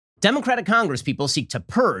Democratic Congress people seek to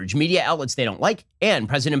purge media outlets they don't like, and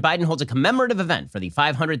President Biden holds a commemorative event for the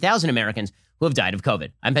 500,000 Americans who have died of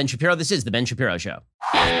COVID. I'm Ben Shapiro. This is The Ben Shapiro Show.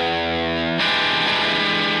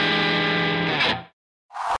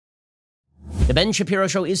 The Ben Shapiro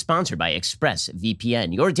Show is sponsored by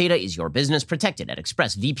ExpressVPN. Your data is your business. Protected at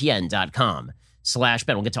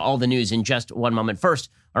expressvpn.com/Ben. We'll get to all the news in just one moment.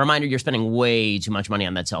 First, a reminder, you're spending way too much money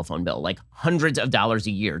on that cell phone bill, like hundreds of dollars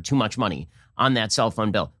a year, too much money on that cell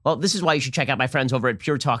phone bill. Well, this is why you should check out my friends over at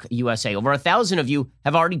Pure Talk USA. Over 1,000 of you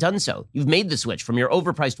have already done so. You've made the switch from your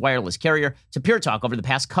overpriced wireless carrier to Pure Talk over the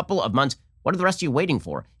past couple of months. What are the rest of you waiting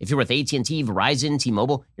for? If you're with AT&T, Verizon,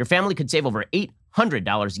 T-Mobile, your family could save over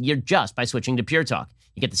 $800 a year just by switching to Pure Talk.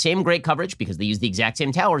 You get the same great coverage because they use the exact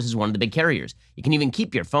same towers as one of the big carriers. You can even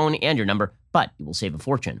keep your phone and your number, but you will save a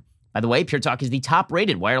fortune. By the way, Pure Talk is the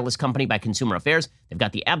top-rated wireless company by Consumer Affairs. They've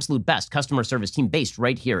got the absolute best customer service team based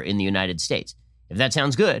right here in the United States. If that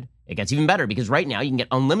sounds good, it gets even better because right now you can get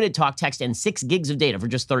unlimited talk, text, and 6 gigs of data for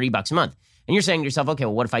just $30 a month. And you're saying to yourself, okay,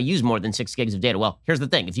 well, what if I use more than 6 gigs of data? Well, here's the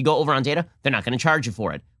thing. If you go over on data, they're not going to charge you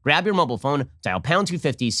for it. Grab your mobile phone, dial pound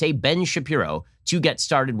 250, say Ben Shapiro to get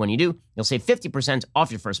started. When you do, you'll save 50% off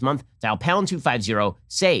your first month. Dial pound 250,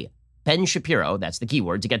 say Ben Shapiro, that's the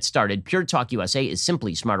keyword, to get started. Pure Talk USA is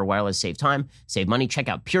simply smarter wireless. Save time, save money. Check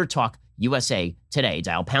out Pure Talk USA today.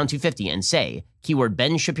 Dial pound 250 and say keyword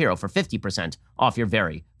Ben Shapiro for 50% off your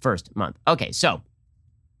very first month. Okay, so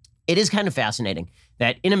it is kind of fascinating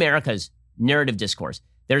that in America's narrative discourse,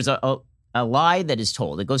 there's a lie that is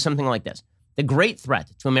told. It goes something like this. The great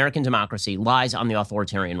threat to American democracy lies on the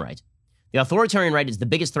authoritarian right. The authoritarian right is the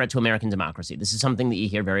biggest threat to American democracy. This is something that you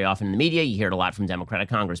hear very often in the media. You hear it a lot from Democratic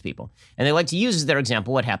Congress people. And they like to use as their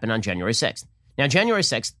example what happened on January 6th. Now, January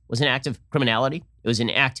 6th was an act of criminality. It was an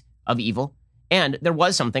act of evil. And there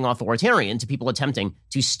was something authoritarian to people attempting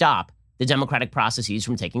to stop the democratic processes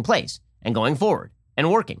from taking place and going forward and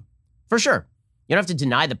working. For sure. You don't have to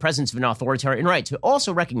deny the presence of an authoritarian right to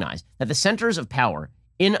also recognize that the centers of power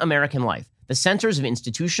in American life, the centers of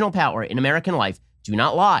institutional power in American life, do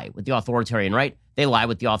not lie with the authoritarian right. They lie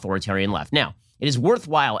with the authoritarian left. Now, it is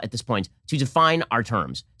worthwhile at this point to define our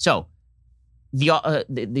terms. So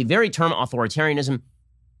the very term authoritarianism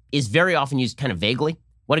is very often used kind of vaguely.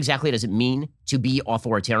 What exactly does it mean to be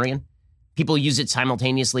authoritarian? People use it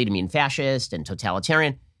simultaneously to mean fascist and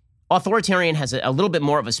totalitarian. Authoritarian has a little bit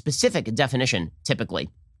more of a specific definition, typically,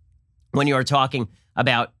 when you are talking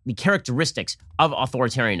about the characteristics of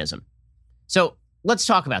authoritarianism. So let's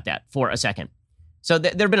talk about that for a second. So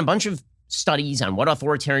there have been a bunch of studies on what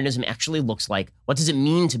authoritarianism actually looks like. What does it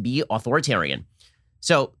mean to be authoritarian?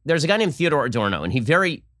 So there's a guy named Theodore Adorno, and he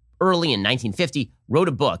very early in 1950 wrote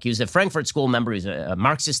a book. He was a Frankfurt School member. He was a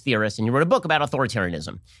Marxist theorist, and he wrote a book about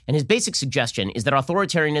authoritarianism. And his basic suggestion is that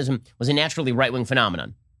authoritarianism was a naturally right-wing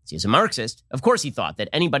phenomenon. See, as a Marxist, of course he thought that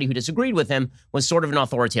anybody who disagreed with him was sort of an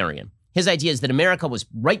authoritarian. His idea is that America was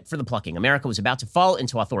ripe for the plucking. America was about to fall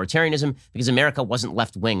into authoritarianism because America wasn't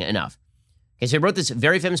left-wing enough. Okay, so he wrote this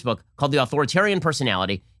very famous book called The Authoritarian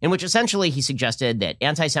Personality, in which essentially he suggested that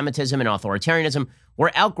anti-Semitism and authoritarianism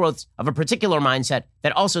were outgrowths of a particular mindset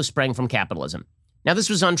that also sprang from capitalism. Now,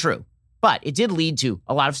 this was untrue, but it did lead to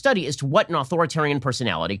a lot of study as to what an authoritarian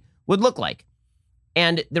personality would look like.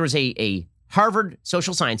 And there was a Harvard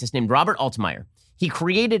social scientist named Robert Altmaier. He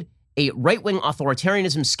created a right-wing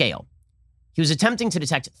authoritarianism scale. He was attempting to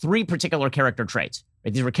detect 3 particular character traits.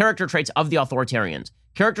 Right? These were character traits of the authoritarians.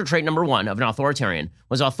 Character trait number 1 of an authoritarian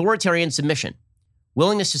was authoritarian submission,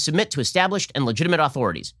 willingness to submit to established and legitimate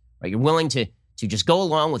authorities. Right? You're willing to just go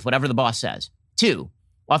along with whatever the boss says. 2,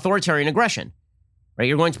 authoritarian aggression. Right?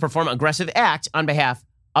 You're going to perform aggressive acts on behalf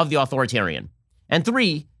of the authoritarian. And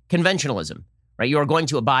 3, conventionalism. Right? You are going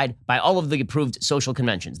to abide by all of the approved social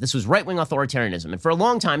conventions. This was right-wing authoritarianism. And for a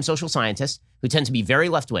long time, social scientists, who tend to be very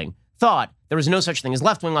left-wing, thought there was no such thing as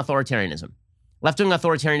left-wing authoritarianism. Left-wing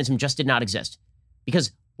authoritarianism just did not exist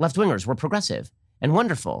because left-wingers were progressive and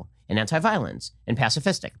wonderful and anti-violence and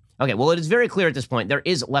pacifistic. Okay, well, it is very clear at this point there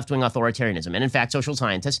is left-wing authoritarianism. And in fact, social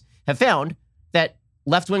scientists have found that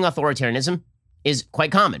left-wing authoritarianism is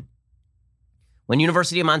quite common. When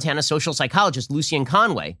University of Montana social psychologist Lucien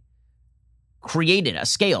Conway created a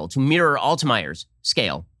scale to mirror Altmaier's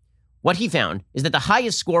scale, what he found is that the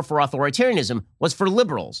highest score for authoritarianism was for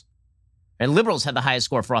liberals. And liberals had the highest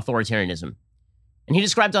score for authoritarianism. And he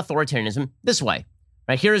described authoritarianism this way.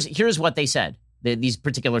 Right? Here's what they said, these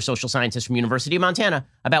particular social scientists from University of Montana,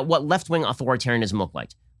 about what left-wing authoritarianism looked like.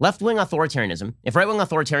 Left-wing authoritarianism, if right-wing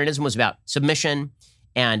authoritarianism was about submission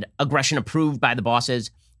and aggression approved by the bosses,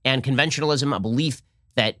 and conventionalism, a belief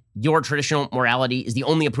that your traditional morality is the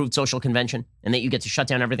only approved social convention and that you get to shut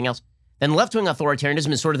down everything else, then left-wing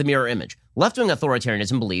authoritarianism is sort of the mirror image. Left-wing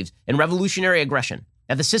authoritarianism believes in revolutionary aggression,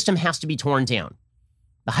 that the system has to be torn down.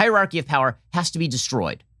 The hierarchy of power has to be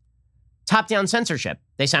destroyed. Top-down censorship,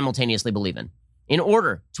 they simultaneously believe in. In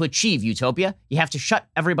order to achieve utopia, you have to shut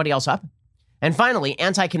everybody else up. And finally,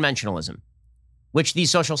 anti-conventionalism, which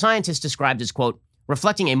these social scientists described as, quote,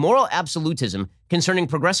 reflecting a moral absolutism concerning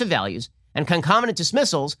progressive values and concomitant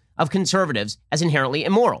dismissals of conservatives as inherently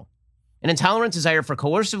immoral. An intolerant desire for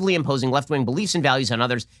coercively imposing left-wing beliefs and values on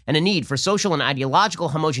others, and a need for social and ideological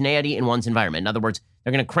homogeneity in one's environment. In other words,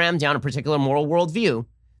 they're going to cram down a particular moral worldview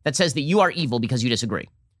that says that you are evil because you disagree.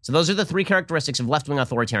 So those are the three characteristics of left-wing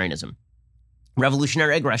authoritarianism.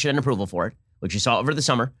 Revolutionary aggression and approval for it, which you saw over the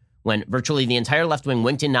summer when virtually the entire left wing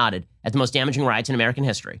winked and nodded at the most damaging riots in American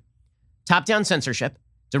history. Top-down censorship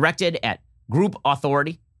directed at group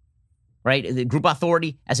authority, right? The group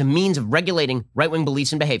authority as a means of regulating right-wing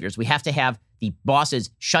beliefs and behaviors. We have to have the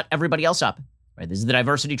bosses shut everybody else up, right? This is the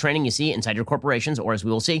diversity training you see inside your corporations, or as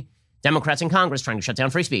we will see, Democrats in Congress trying to shut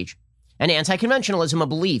down free speech. And anti-conventionalism, a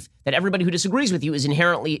belief that everybody who disagrees with you is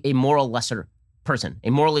inherently a morally lesser person,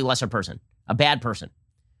 a bad person.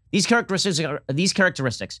 These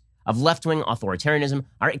characteristics of left-wing authoritarianism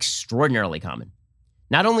are extraordinarily common.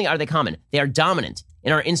 Not only are they common, they are dominant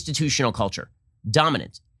in our institutional culture.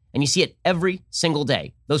 Dominant. And you see it every single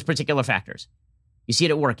day, those particular factors. You see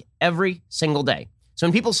it at work every single day. So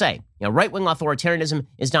when people say, right-wing authoritarianism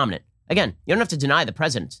is dominant, again, you don't have to deny the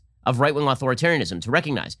presence of right-wing authoritarianism to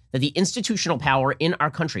recognize that the institutional power in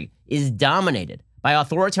our country is dominated by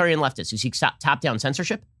authoritarian leftists who seek top-down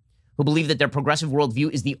censorship, who believe that their progressive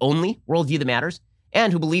worldview is the only worldview that matters,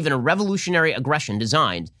 and who believe in a revolutionary aggression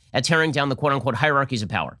designed at tearing down the quote-unquote hierarchies of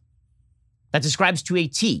power. That describes to a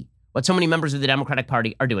T what so many members of the Democratic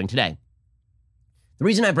Party are doing today. The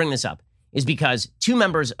reason I bring this up is because two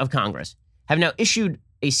members of Congress have now issued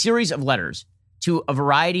a series of letters to a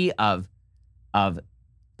variety of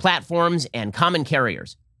platforms and common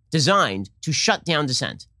carriers designed to shut down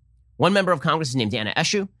dissent. One member of Congress is named Anna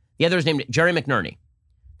Eshoo. The other is named Jerry McNerney.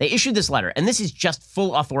 They issued this letter, and this is just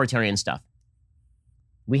full authoritarian stuff.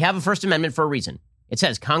 We have a First Amendment for a reason. It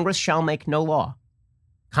says, Congress shall make no law.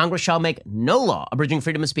 Congress shall make no law abridging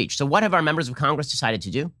freedom of speech. So what have our members of Congress decided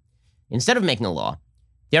to do? Instead of making a law,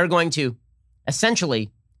 they're going to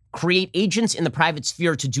essentially create agents in the private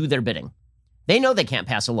sphere to do their bidding. They know they can't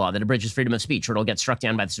pass a law that abridges freedom of speech or it'll get struck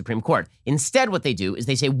down by the Supreme Court. Instead, what they do is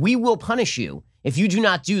they say, we will punish you if you do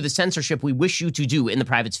not do the censorship we wish you to do in the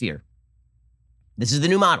private sphere. This is the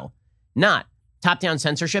new model. Not top-down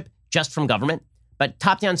censorship just from government, but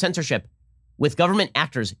top-down censorship with government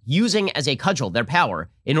actors using as a cudgel their power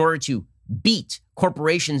in order to beat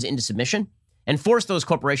corporations into submission and force those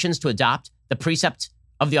corporations to adopt the precepts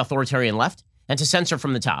of the authoritarian left and to censor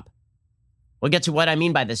from the top. We'll get to what I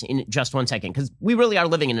mean by this in just one second, because we really are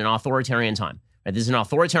living in an authoritarian time. Right? This is an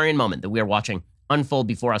authoritarian moment that we are watching unfold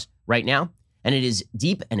before us right now, and it is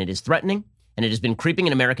deep, and it is threatening, and it has been creeping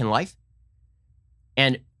in American life.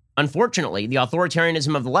 And unfortunately, the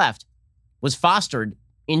authoritarianism of the left was fostered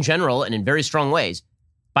in general and in very strong ways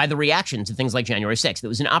by the reaction to things like January 6th. It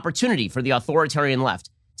was an opportunity for the authoritarian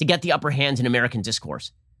left to get the upper hand in American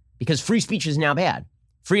discourse, because free speech is now bad.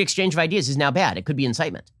 Free exchange of ideas is now bad. It could be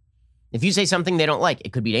incitement. If you say something they don't like,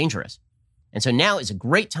 it could be dangerous. And so now is a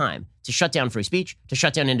great time to shut down free speech, to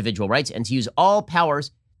shut down individual rights, and to use all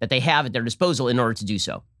powers that they have at their disposal in order to do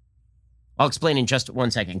so. I'll explain in just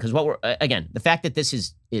one second, because the fact that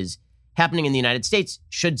this is happening in the United States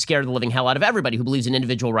should scare the living hell out of everybody who believes in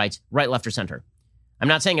individual rights, right, left, or center. I'm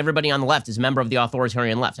not saying everybody on the left is a member of the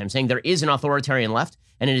authoritarian left. I'm saying there is an authoritarian left,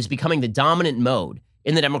 and it is becoming the dominant mode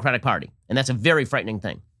in the Democratic Party. And that's a very frightening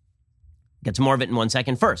thing. Get to more of it in 1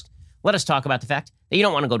 second. First, let us talk about the fact that you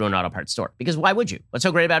don't want to go to an auto parts store. Because why would you? What's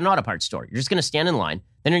so great about an auto parts store? You're just going to stand in line.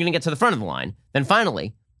 Then you're going to get to the front of the line. Then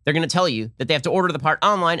finally, they're going to tell you that they have to order the part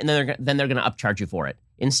online, and then they're going to upcharge you for it.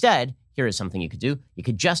 Instead, here is something you could do. You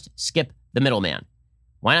could just skip the middleman.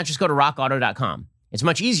 Why not just go to rockauto.com? It's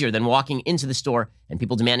much easier than walking into the store and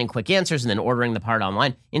people demanding quick answers and then ordering the part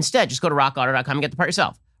online. Instead, just go to rockauto.com and get the part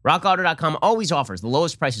yourself. RockAuto.com always offers the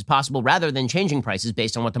lowest prices possible rather than changing prices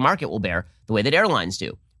based on what the market will bear, the way that airlines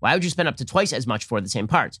do. Why would you spend up to twice as much for the same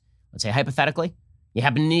parts? Let's say, hypothetically, you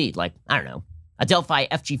happen to need, a Delphi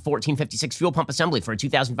FG1456 fuel pump assembly for a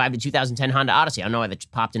 2005 to 2010 Honda Odyssey. I don't know why that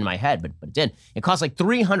just popped into my head, but it did. It costs like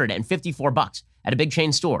 $354 at a big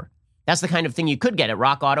chain store. That's the kind of thing you could get at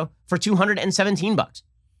Rock Auto for $217.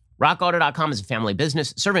 RockAuto.com is a family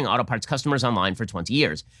business serving auto parts customers online for 20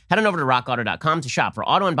 years. Head on over to RockAuto.com to shop for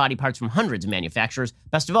auto and body parts from hundreds of manufacturers.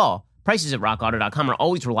 Best of all, prices at RockAuto.com are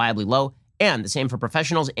always reliably low, and the same for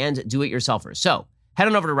professionals and do-it-yourselfers. So, Head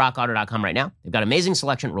on over to rockauto.com right now. They've got amazing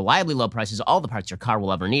selection, reliably low prices, all the parts your car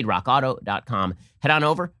will ever need. rockauto.com. Head on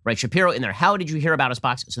over, write Shapiro in their How Did You Hear About Us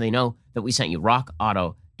box so they know that we sent you.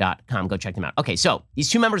 rockauto.com. Go check them out. Okay, so these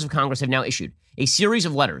two members of Congress have now issued a series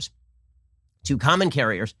of letters to common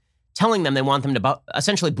carriers telling them they want them to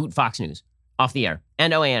essentially boot Fox News off the air,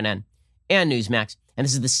 and OANN, and Newsmax. And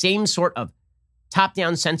this is the same sort of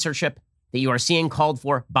top-down censorship that you are seeing called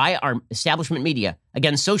for by our establishment media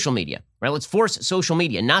against social media, right? Let's force social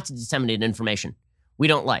media not to disseminate information we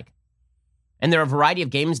don't like. And there are a variety of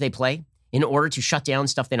games they play in order to shut down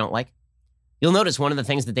stuff they don't like. You'll notice one of the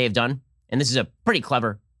things that they have done, and this is a pretty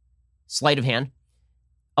clever sleight of hand.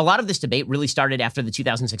 A lot of this debate really started after the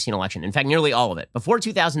 2016 election. In fact, nearly all of it. Before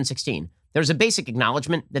 2016, there was a basic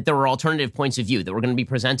acknowledgement that there were alternative points of view that were going to be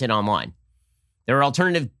presented online. There are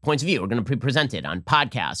alternative points of view that were going to be presented on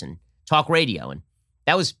podcasts and talk radio. And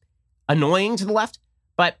that was annoying to the left,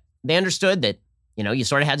 but they understood that, you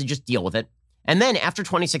sort of had to just deal with it. And then after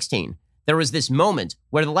 2016, there was this moment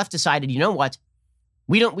where the left decided, you know what?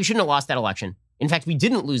 We shouldn't have lost that election. In fact, we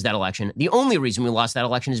didn't lose that election. The only reason we lost that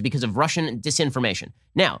election is because of Russian disinformation.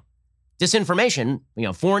 Now, disinformation,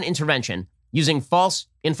 foreign intervention using false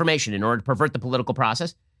information in order to pervert the political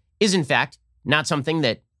process is in fact not something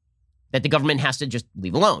that the government has to just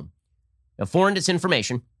leave alone. Now, foreign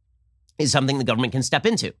disinformation is something the government can step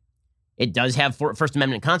into. It does have First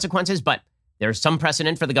Amendment consequences, but there's some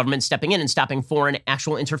precedent for the government stepping in and stopping foreign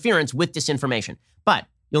actual interference with disinformation. But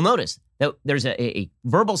you'll notice that there's a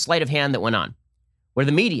verbal sleight of hand that went on where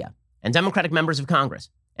the media and Democratic members of Congress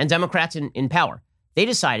and Democrats in power, they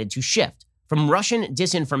decided to shift from Russian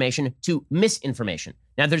disinformation to misinformation.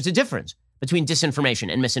 Now, there's a difference between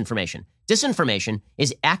disinformation and misinformation. Disinformation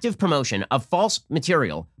is active promotion of false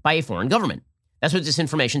material by a foreign government. That's what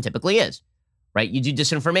disinformation typically is, right? You do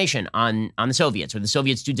disinformation on the Soviets, or the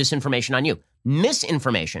Soviets do disinformation on you.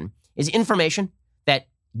 Misinformation is information that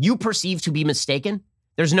you perceive to be mistaken.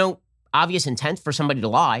 There's no obvious intent for somebody to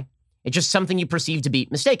lie. It's just something you perceive to be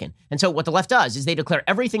mistaken. And so what the left does is they declare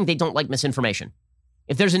everything they don't like misinformation.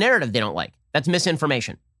 If there's a narrative they don't like, that's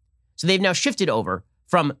misinformation. So they've now shifted over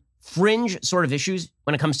from fringe sort of issues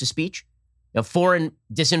when it comes to speech, foreign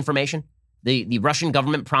disinformation, the Russian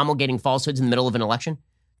government promulgating falsehoods in the middle of an election,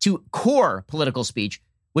 to core political speech,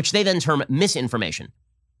 which they then term misinformation.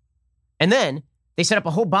 And then they set up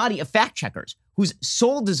a whole body of fact checkers whose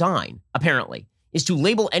sole design, apparently, is to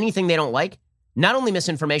label anything they don't like, not only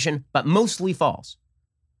misinformation, but mostly false.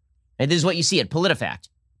 And this is what you see at PolitiFact.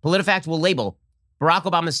 PolitiFact will label Barack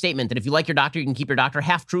Obama's statement that if you like your doctor, you can keep your doctor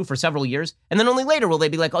half true for several years. And then only later will they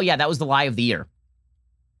be like, oh yeah, that was the lie of the year.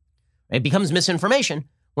 It becomes misinformation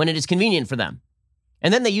when it is convenient for them.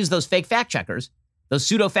 And then they use those fake fact checkers, those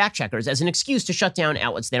pseudo fact checkers, as an excuse to shut down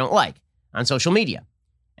outlets they don't like on social media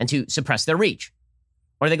and to suppress their reach.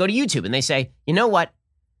 Or they go to YouTube and they say, you know what?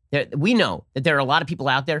 We know that there are a lot of people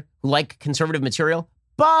out there who like conservative material,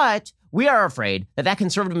 but we are afraid that that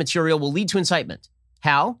conservative material will lead to incitement.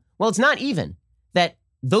 How? Well, it's not even that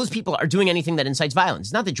those people are doing anything that incites violence.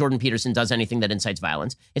 It's not that Jordan Peterson does anything that incites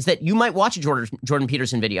violence. It's that you might watch a Jordan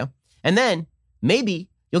Peterson video, and then maybe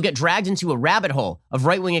you'll get dragged into a rabbit hole of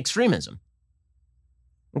right-wing extremism.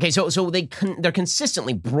 Okay, so they're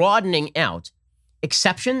consistently broadening out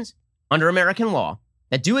exceptions under American law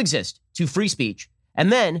that do exist to free speech,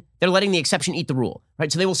 and then they're letting the exception eat the rule,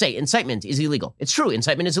 right? So they will say incitement is illegal. It's true,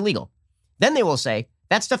 incitement is illegal. Then they will say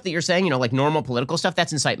that stuff that you're saying, like normal political stuff,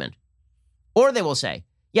 that's incitement. Or they will say,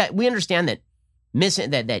 yeah, we understand that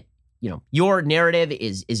your narrative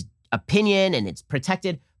is opinion and it's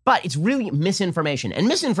protected, but it's really misinformation. And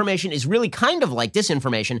misinformation is really kind of like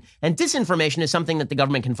disinformation, and disinformation is something that the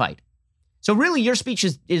government can fight. So really your speech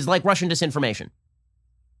is like Russian disinformation.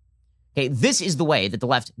 Okay, this is the way that the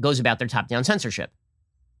left goes about their top-down censorship.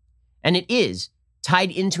 And it is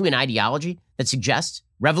tied into an ideology that suggests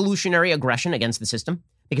revolutionary aggression against the system,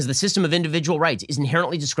 because the system of individual rights is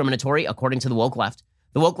inherently discriminatory according to the woke left.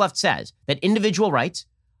 The woke left says that individual rights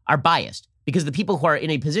are biased because the people who are in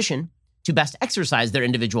a position to best exercise their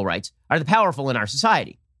individual rights are the powerful in our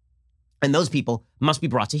society. And those people must be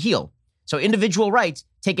brought to heel. So individual rights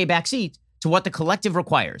take a backseat to what the collective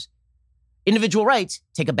requires. Individual rights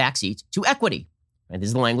take a backseat to equity. Right? This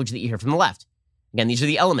is the language that you hear from the left. Again, these are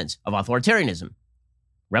the elements of authoritarianism,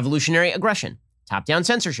 revolutionary aggression, top-down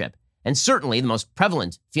censorship, and certainly the most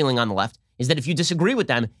prevalent feeling on the left is that if you disagree with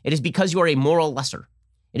them, it is because you are a moral lesser.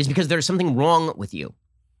 It is because there is something wrong with you.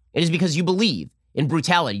 It is because you believe in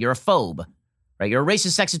brutality. You're a phobe, right? You're a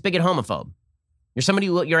racist, sexist, bigot, homophobe.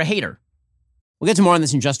 You're a hater. We'll get to more on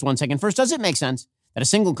this in just one second. First, does it make sense that a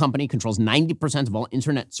single company controls 90% of all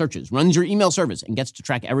internet searches, runs your email service, and gets to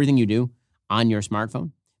track everything you do? on your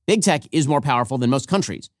smartphone? Big tech is more powerful than most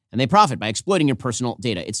countries, and they profit by exploiting your personal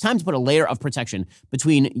data. It's time to put a layer of protection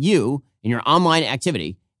between you and your online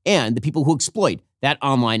activity and the people who exploit that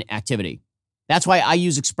online activity. That's why I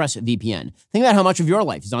use ExpressVPN. Think about how much of your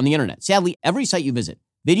life is on the internet. Sadly, every site you visit,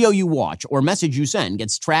 video you watch, or message you send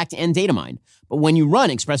gets tracked and data mined. But when you run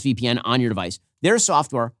ExpressVPN on your device, their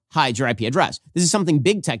software hides your IP address. This is something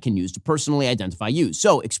big tech can use to personally identify you.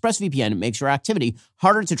 So ExpressVPN makes your activity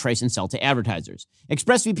harder to trace and sell to advertisers.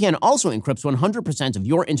 ExpressVPN also encrypts 100% of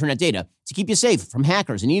your internet data to keep you safe from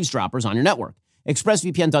hackers and eavesdroppers on your network.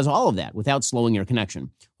 ExpressVPN does all of that without slowing your connection.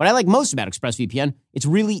 What I like most about ExpressVPN, it's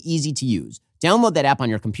really easy to use. Download that app on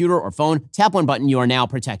your computer or phone, tap one button, you are now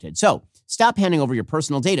protected. So stop handing over your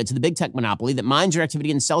personal data to the big tech monopoly that mines your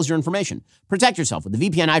activity and sells your information. Protect yourself with the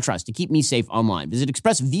VPN I trust to keep me safe online. Visit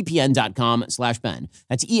expressvpn.com/Ben.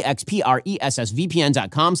 That's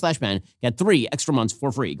expressvpn.com/Ben. Get 3 extra months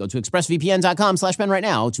for free. Go to expressvpn.com/Ben right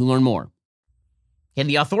now to learn more. And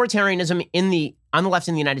the authoritarianism on the left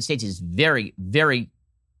in the United States is very, very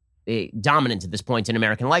dominant at this point in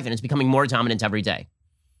American life, and it's becoming more dominant every day.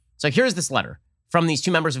 So here's this letter from these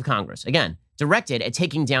 2 members of Congress, again, directed at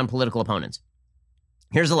taking down political opponents.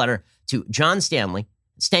 Here's a letter to John Stanky.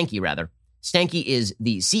 Stanky is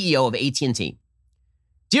the CEO of AT&T.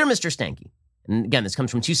 Dear Mr. Stanky, and again, this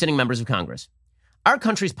comes from 2 sitting members of Congress. Our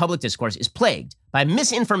country's public discourse is plagued by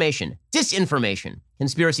misinformation, disinformation,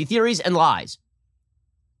 conspiracy theories, and lies.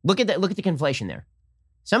 Look at the conflation there.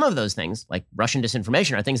 Some of those things, like Russian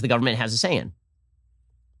disinformation, are things the government has a say in.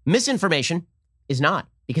 Misinformation is not,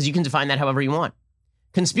 because you can define that however you want.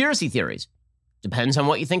 Conspiracy theories depends on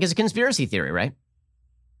what you think is a conspiracy theory, right?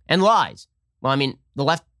 And lies. Well, I mean, the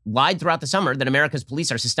left lied throughout the summer that America's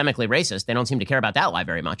police are systemically racist. They don't seem to care about that lie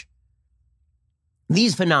very much.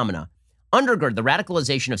 These phenomena undergird the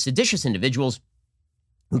radicalization of seditious individuals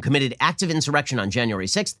who committed active insurrection on January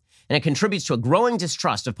 6th, and it contributes to a growing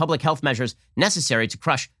distrust of public health measures necessary to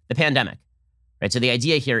crush the pandemic. Right? So the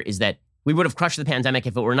idea here is that we would have crushed the pandemic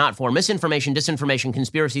if it were not for misinformation, disinformation,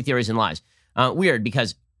 conspiracy theories, and lies. Weird,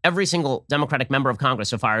 because every single Democratic member of Congress,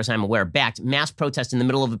 so far as I'm aware, backed mass protests in the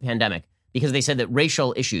middle of a pandemic because they said that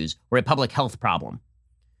racial issues were a public health problem.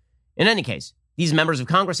 In any case, these members of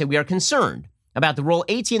Congress say we are concerned about the role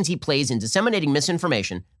AT&T plays in disseminating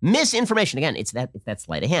misinformation, again, it's that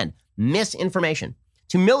sleight of hand, misinformation,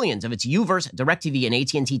 to millions of its U-verse, DirecTV, and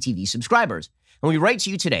AT&T TV subscribers. And we write to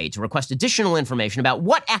you today to request additional information about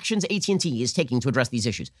what actions AT&T is taking to address these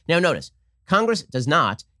issues. Now notice, Congress does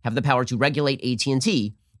not have the power to regulate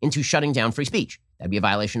AT&T into shutting down free speech. That'd be a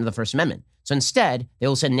violation of the First Amendment. So instead, they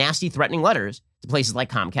will send nasty, threatening letters to places like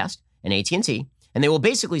Comcast and AT&T, and they will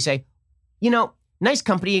basically say, nice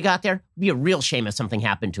company you got there. It'd be a real shame if something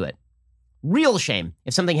happened to it. Real shame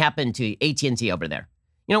if something happened to AT&T over there.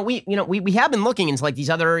 We have been looking into like these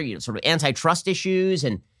other sort of antitrust issues,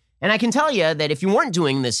 and I can tell you that if you weren't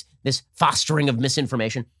doing this fostering of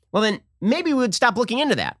misinformation, well then maybe we would stop looking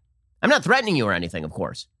into that. I'm not threatening you or anything, of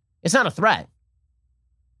course. It's not a threat. I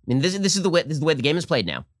mean, this is the way the game is played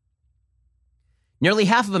now. Nearly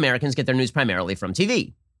half of Americans get their news primarily from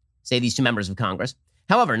TV, say these 2 members of Congress.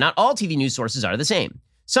 However, not all TV news sources are the same.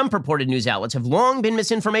 Some purported news outlets have long been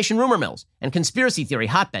misinformation rumor mills and conspiracy theory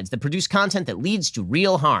hotbeds that produce content that leads to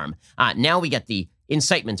real harm. Now we get the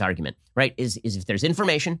incitement argument, right? Is if there's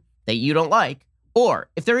information that you don't like, or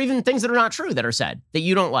if there are even things that are not true that are said that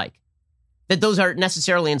you don't like, that those are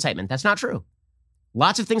necessarily incitement. That's not true.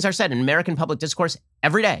 Lots of things are said in American public discourse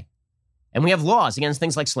every day. And we have laws against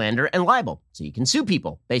things like slander and libel. So you can sue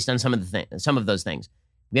people based on some of those things.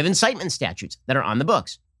 We have incitement statutes that are on the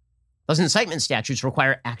books. Those incitement statutes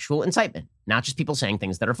require actual incitement, not just people saying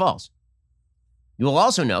things that are false. You will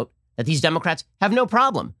also note that these Democrats have no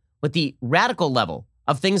problem with the radical level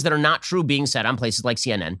of things that are not true being said on places like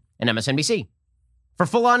CNN and MSNBC. For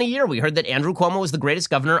full on a year, we heard that Andrew Cuomo was the greatest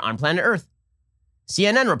governor on planet Earth.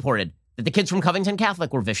 CNN reported that the kids from Covington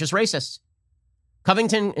Catholic were vicious racists.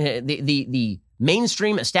 Covington, the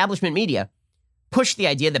mainstream establishment media, pushed the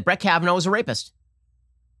idea that Brett Kavanaugh was a rapist.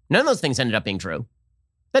 None of those things ended up being true.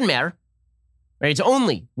 Doesn't matter. Right? It's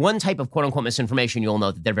only one type of quote-unquote misinformation you'll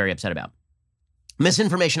know that they're very upset about.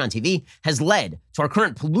 Misinformation on TV has led to our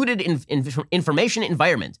current polluted information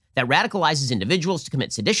environment that radicalizes individuals to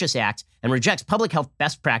commit seditious acts and rejects public health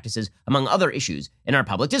best practices, among other issues in our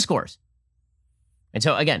public discourse. And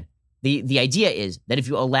so, again, the idea is that if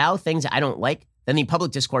you allow things I don't like, then the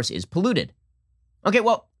public discourse is polluted. Okay,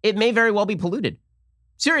 well, it may very well be polluted.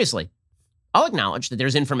 Seriously. I'll acknowledge that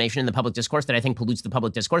there's information in the public discourse that I think pollutes the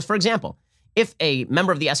public discourse. For example, if a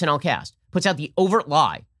member of the SNL cast puts out the overt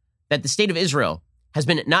lie that the state of Israel has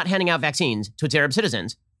been not handing out vaccines to its Arab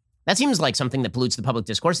citizens, That seems like something that pollutes the public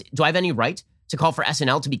discourse. Do I have any right to call for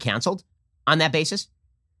SNL to be canceled on that basis?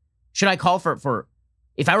 Should I call for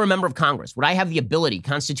if I were a member of Congress, would I have the ability,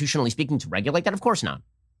 constitutionally speaking, to regulate that? Of course not.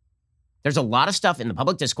 There's a lot of stuff in the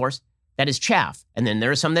public discourse that is chaff, and then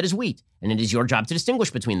there is some that is wheat, and it is your job to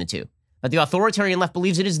distinguish between the two. But the authoritarian left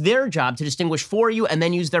believes it is their job to distinguish for you and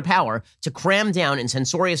then use their power to cram down in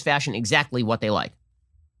censorious fashion exactly what they like.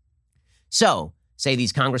 So, say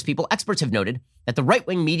these Congress people, experts have noted that the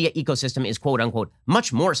right-wing media ecosystem is, quote unquote,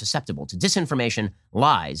 much more susceptible to disinformation,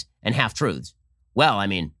 lies, and half-truths. Well, I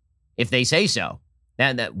mean, if they say so,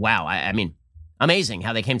 wow, I mean, amazing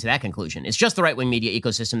how they came to that conclusion. It's just the right-wing media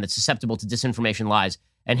ecosystem that's susceptible to disinformation, lies,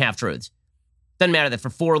 and half-truths. Doesn't matter that for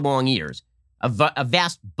 4 long years, a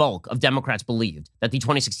vast bulk of Democrats believed that the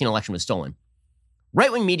 2016 election was stolen.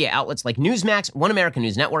 Right-wing media outlets like Newsmax, One American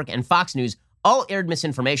News Network, and Fox News all aired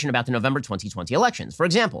misinformation about the November 2020 elections. For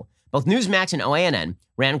example, both Newsmax and OANN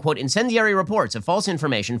ran, quote, incendiary reports of false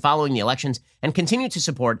information following the elections and continue to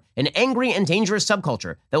support an angry and dangerous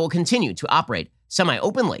subculture that will continue to operate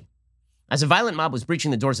semi-openly. As a violent mob was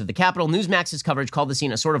breaching the doors of the Capitol, Newsmax's coverage called the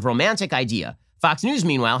scene a sort of romantic idea. Fox News,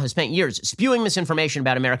 meanwhile, has spent years spewing misinformation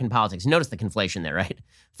about American politics. Notice the conflation there, right?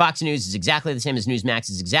 Fox News is exactly the same as Newsmax,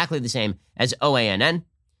 is exactly the same as OANN.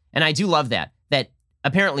 And I do love that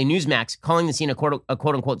apparently Newsmax calling the scene a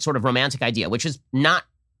quote-unquote sort of romantic idea, which is not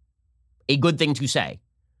a good thing to say.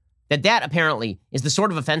 That apparently is the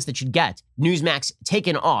sort of offense that should get Newsmax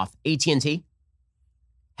taken off AT&T.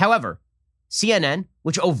 However, CNN,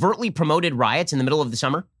 which overtly promoted riots in the middle of the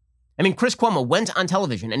summer, I mean, Chris Cuomo went on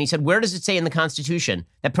television and he said, where does it say in the Constitution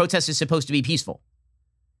that protest is supposed to be peaceful?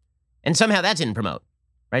 And somehow that didn't promote,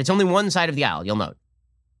 right? It's only one side of the aisle, you'll note.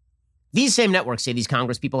 These same networks, say these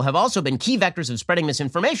Congress people, have also been key vectors of spreading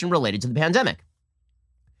misinformation related to the pandemic.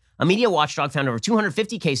 A media watchdog found over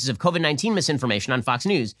 250 cases of COVID-19 misinformation on Fox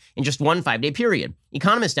News in just one 5-day period.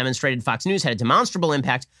 Economists demonstrated Fox News had a demonstrable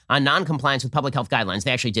impact on non-compliance with public health guidelines.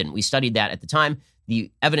 They actually didn't. We studied that at the time.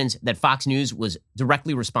 The evidence that Fox News was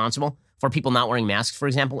directly responsible for people not wearing masks, for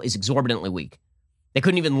example, is exorbitantly weak. They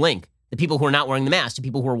couldn't even link the people who are not wearing the mask to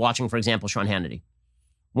people who are watching, for example, Sean Hannity.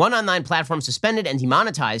 One online platform suspended and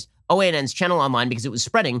demonetized OANN's channel online because it was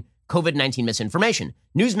spreading COVID-19 misinformation.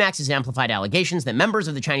 Newsmax has amplified allegations that members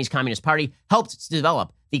of the Chinese Communist Party helped to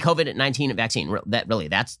develop the COVID-19 vaccine.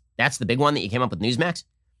 That's the big one that you came up with, Newsmax?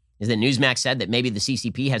 Is that Newsmax said that maybe the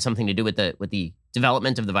CCP had something to do with the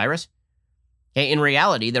development of the virus? Okay, in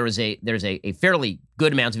reality, there's a fairly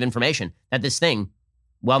good amount of information that this thing,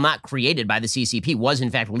 while not created by the CCP, was in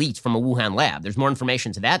fact leaked from a Wuhan lab. There's more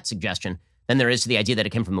information to that suggestion than there is to the idea that it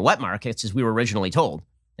came from the wet markets, as we were originally told,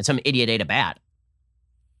 and some idiot ate a bat.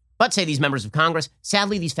 But, say these members of Congress,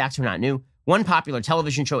 sadly, these facts are not new. One popular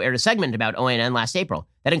television show aired a segment about OANN last April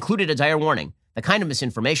that included a dire warning. The kind of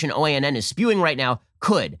misinformation OANN is spewing right now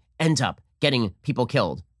could end up getting people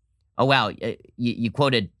killed. Oh, wow. You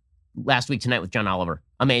quoted Last Week Tonight with John Oliver.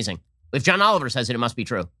 Amazing. If John Oliver says it, it must be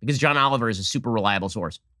true, because John Oliver is a super reliable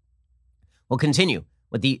source. We'll continue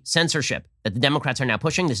with the censorship that the Democrats are now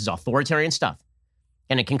pushing. This is authoritarian stuff.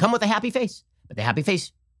 And it can come with a happy face, but the happy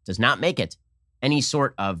face does not make it any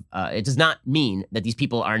sort of, it does not mean that these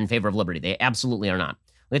people are in favor of liberty. They absolutely are not.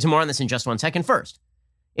 We'll get to more on this in just 1 second. First,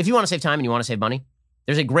 if you want to save time and you want to save money,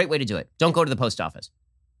 there's a great way to do it. Don't go to the post office.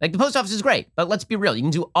 Like, the post office is great, but let's be real. You can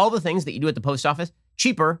do all the things that you do at the post office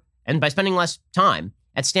cheaper and by spending less time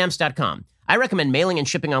at Stamps.com. I recommend mailing and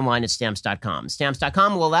shipping online at Stamps.com.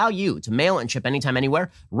 Stamps.com will allow you to mail and ship anytime, anywhere,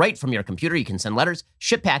 right from your computer. You can send letters,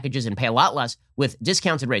 ship packages, and pay a lot less with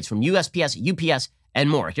discounted rates from USPS, UPS, and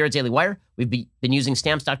more. Here at Daily Wire, we've been using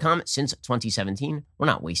Stamps.com since 2017. We're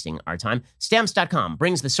not wasting our time. Stamps.com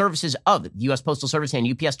brings the services of the U.S. Postal Service and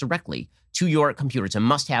UPS directly to your computer. It's a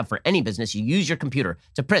must-have for any business. You use your computer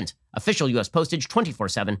to print official U.S. postage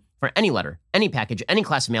 24/7 for any letter, any package, any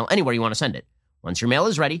class of mail, anywhere you want to send it. Once your mail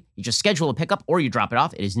is ready, you just schedule a pickup or you drop it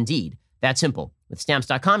off. It is indeed that simple. With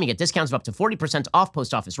Stamps.com, you get discounts of up to 40% off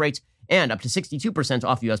post office rates and up to 62%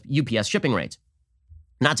 off UPS shipping rates.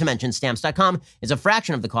 Not to mention, Stamps.com is a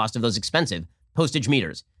fraction of the cost of those expensive postage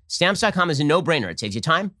meters. Stamps.com is a no-brainer. It saves you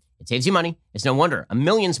time. It saves you money. It's no wonder 1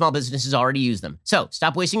 million small businesses already use them. So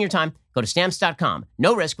stop wasting your time. Go to Stamps.com.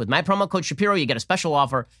 No risk. With my promo code Shapiro, you get a special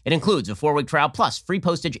offer. It includes a 4-week trial plus free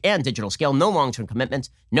postage and digital scale. No long-term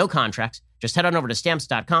commitments. No contracts. Just head on over to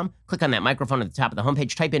Stamps.com. Click on that microphone at the top of the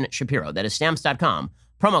homepage. Type in Shapiro. That is Stamps.com.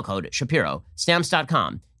 Promo code Shapiro.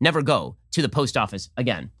 Stamps.com. Never go to the post office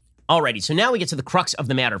again. Alrighty, so now we get to the crux of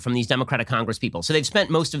the matter from these Democratic Congress people. So they've spent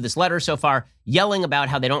most of this letter so far yelling about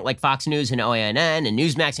how they don't like Fox News and OANN and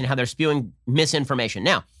Newsmax and how they're spewing misinformation.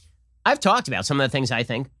 Now, I've talked about some of the things I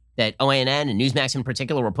think that OANN and Newsmax in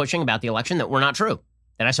particular were pushing about the election that were not true,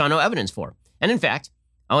 that I saw no evidence for. And in fact,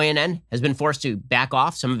 OANN has been forced to back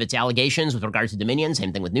off some of its allegations with regard to Dominion,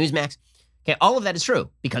 same thing with Newsmax. Okay, all of that is true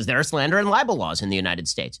because there are slander and libel laws in the United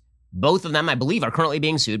States. Both of them, I believe, are currently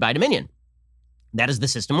being sued by Dominion. That is the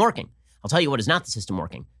system working. I'll tell you what is not the system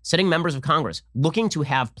working. Sitting members of Congress looking to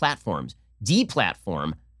have platforms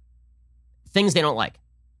deplatform things they don't like.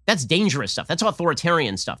 That's dangerous stuff. That's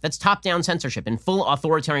authoritarian stuff. That's top-down censorship in full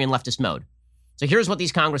authoritarian leftist mode. So here's what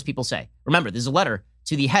these Congress people say. Remember, this is a letter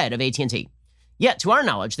to the head of AT&T. Yet, to our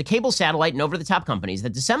knowledge, the cable, satellite, and over-the-top companies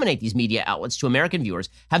that disseminate these media outlets to American viewers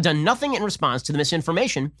have done nothing in response to the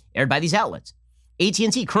misinformation aired by these outlets.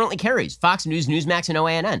 AT&T currently carries Fox News, Newsmax, and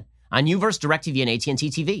OANN on Uverse, DirecTV, and AT&T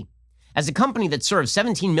TV. As a company that serves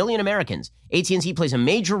 17 million Americans, AT&T plays a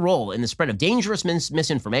major role in the spread of dangerous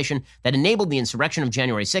misinformation that enabled the insurrection of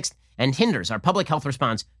January 6th and hinders our public health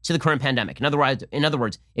response to the current pandemic. In other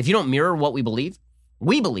words, if you don't mirror what we believe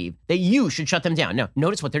that you should shut them down. Now,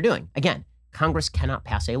 notice what they're doing. Again, Congress cannot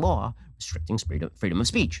pass a law restricting freedom of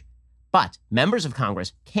speech, but members of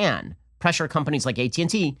Congress can pressure companies like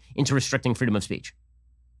AT&T into restricting freedom of speech.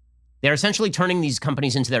 They're essentially turning these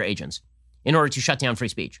companies into their agents in order to shut down free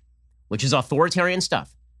speech, which is authoritarian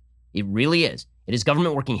stuff. It really is. It is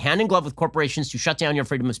government working hand in glove with corporations to shut down your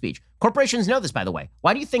freedom of speech. Corporations know this, by the way.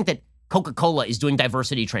 Why do you think that Coca-Cola is doing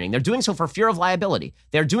diversity training? They're doing so for fear of liability.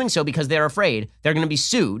 They're doing so because they're afraid they're going to be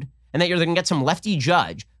sued and that you're going to get some lefty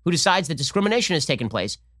judge who decides that discrimination has taken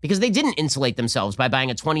place because they didn't insulate themselves by buying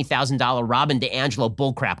a $20,000 Robin DiAngelo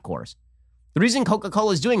bullcrap course. The reason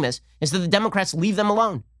Coca-Cola is doing this is that the Democrats leave them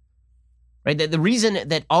alone. Right? The reason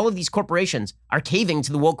that all of these corporations are caving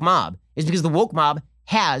to the woke mob is because the woke mob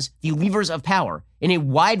has the levers of power in a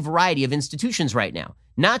wide variety of institutions right now.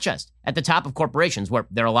 Not just at the top of corporations, where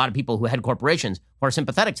there are a lot of people who head corporations who are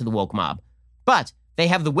sympathetic to the woke mob, but they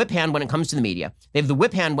have the whip hand when it comes to the media. They have the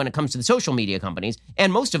whip hand when it comes to the social media companies.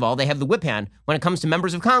 And most of all, they have the whip hand when it comes to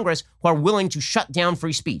members of Congress who are willing to shut down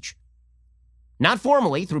free speech. Not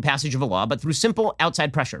formally through passage of a law, but through simple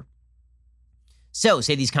outside pressure. So,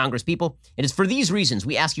 say these Congress people, it is for these reasons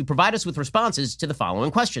we ask you provide us with responses to the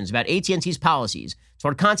following questions about AT&T's policies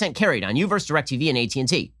toward content carried on Uverse, DirecTV, and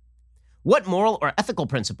AT&T. What moral or ethical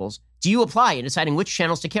principles do you apply in deciding which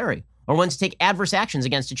channels to carry or when to take adverse actions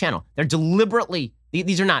against a channel? They're deliberately,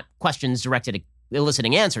 these are not questions directed at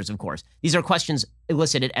eliciting answers, of course. These are questions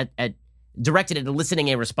elicited directed at eliciting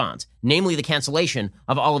a response, namely the cancellation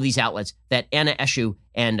of all of these outlets that Anna Eshoo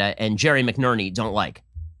and Jerry McNerney don't like.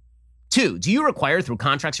 2, do you require through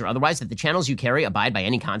contracts or otherwise that the channels you carry abide by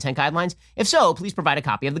any content guidelines? If so, please provide a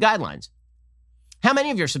copy of the guidelines. How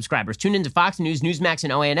many of your subscribers tuned into Fox News, Newsmax,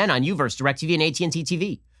 and OANN on Uverse, DirecTV, and AT&T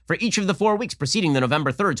TV for each of the 4 weeks preceding the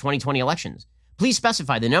November 3rd, 2020 elections? Please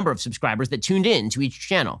specify the number of subscribers that tuned in to each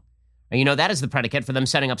channel. And you know, that is the predicate for them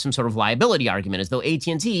setting up some sort of liability argument, as though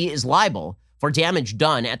AT&T is liable for damage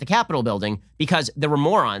done at the Capitol building because there were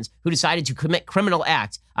morons who decided to commit criminal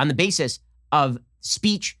acts on the basis of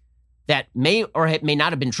speech that may or may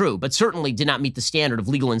not have been true, but certainly did not meet the standard of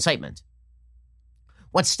legal incitement.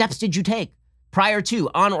 What steps did you take prior to,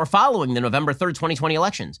 on, or following the November 3rd, 2020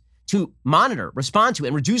 elections to monitor, respond to,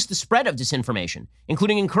 and reduce the spread of disinformation,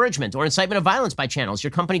 including encouragement or incitement of violence by channels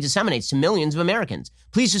your company disseminates to millions of Americans?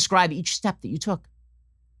 Please describe each step that you took.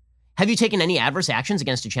 Have you taken any adverse actions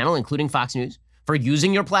against a channel, including Fox News, for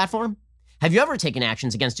using your platform? Have you ever taken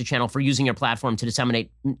actions against a channel for using your platform to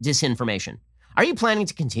disseminate disinformation? Are you planning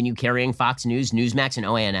to continue carrying Fox News, Newsmax, and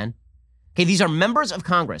OANN? Okay, these are members of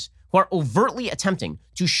Congress who are overtly attempting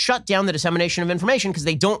to shut down the dissemination of information because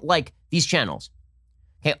they don't like these channels.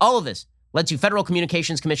 Okay, all of this led to Federal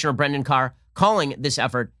Communications Commissioner Brendan Carr calling this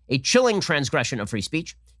effort a chilling transgression of free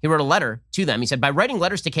speech. He wrote a letter to them. He said, by writing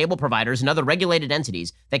letters to cable providers and other regulated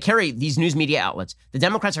entities that carry these news media outlets, the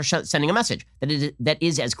Democrats are sending a message that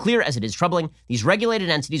is as clear as it is troubling. These regulated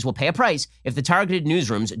entities will pay a price if the targeted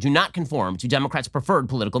newsrooms do not conform to Democrats' preferred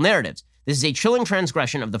political narratives. This is a chilling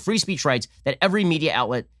transgression of the free speech rights that every media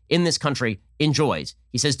outlet in this country enjoys.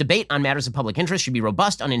 He says debate on matters of public interest should be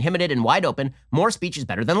robust, uninhibited, and wide open. More speech is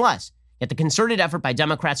better than less. Yet the concerted effort by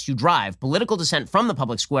Democrats to drive political dissent from the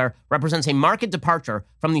public square represents a marked departure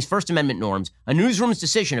from these First Amendment norms. A newsroom's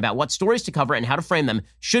decision about what stories to cover and how to frame them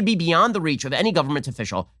should be beyond the reach of any government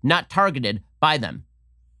official, not targeted by them.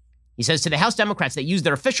 He says to the House Democrats that used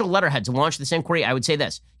their official letterhead to launch this inquiry, I would say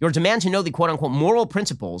this: your demand to know the quote-unquote moral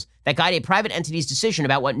principles that guide a private entity's decision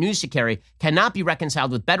about what news to carry cannot be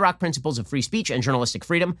reconciled with bedrock principles of free speech and journalistic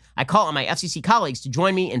freedom. I call on my FCC colleagues to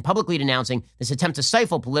join me in publicly denouncing this attempt to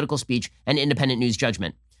stifle political speech and independent news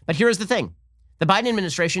judgment. But here is the thing. The Biden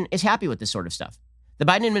administration is happy with this sort of stuff. the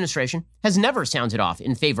Biden administration has never sounded off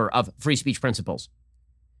in favor of free speech principles.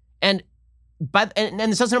 And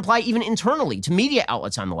this doesn't apply even internally to media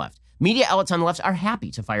outlets on the left. Media outlets on the left are happy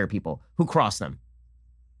to fire people who cross them.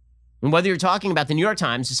 And whether you're talking about the New York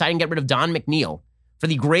Times deciding to get rid of Don McNeil for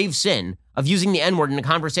the grave sin of using the N-word in a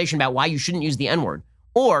conversation about why you shouldn't use the N-word,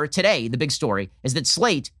 or today, the big story is that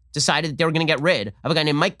Slate decided that they were going to get rid of a guy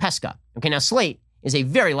named Mike Pesca. Okay, now Slate is a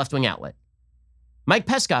very left-wing outlet. Mike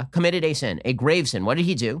Pesca committed a sin, a grave sin. What did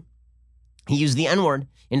he do? He used the N-word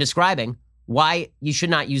in describing why you should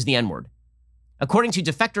not use the N-word. According to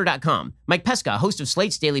Defector.com, Mike Pesca, host of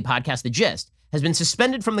Slate's daily podcast, The Gist, has been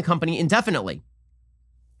suspended from the company indefinitely.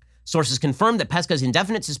 Sources confirmed that Pesca's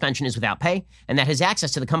indefinite suspension is without pay and that his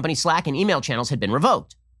access to the company's Slack and email channels had been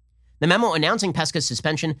revoked. The memo announcing Pesca's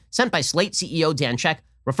suspension, sent by Slate CEO Dan Check,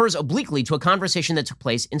 refers obliquely to a conversation that took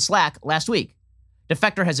place in Slack last week.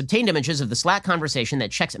 Defector has obtained images of the Slack conversation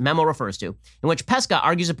that Check's memo refers to, in which Pesca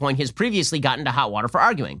argues a point he has previously gotten into hot water for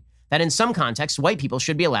arguing, that in some contexts, white people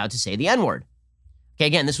should be allowed to say the N-word. Okay,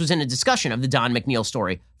 again, this was in a discussion of the Don McNeil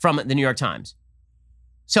story from the New York Times.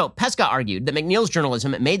 So Pesca argued that McNeil's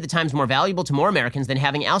journalism made the Times more valuable to more Americans than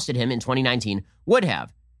having ousted him in 2019 would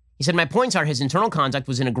have. He said, my points are his internal conduct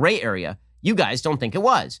was in a gray area. You guys don't think it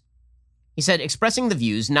was. He said, expressing the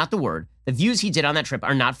views, not the word, the views he did on that trip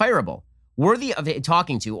are not fireable, worthy of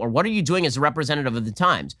talking to, or what are you doing as a representative of the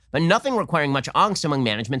Times, but nothing requiring much angst among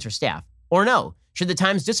management or staff. Or no, should the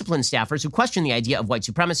Times discipline staffers who question the idea of white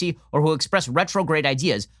supremacy or who express retrograde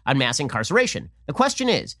ideas on mass incarceration? The question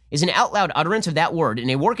is an out-loud utterance of that word in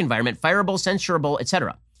a work environment fireable, censurable,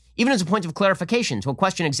 etc., even as a point of clarification to a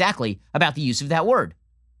question exactly about the use of that word?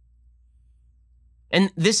 And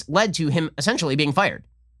this led to him essentially being fired.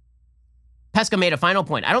 Pesca made a final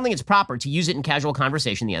point. I don't think it's proper to use it in casual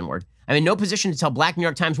conversation, the N-word. I'm in no position to tell black New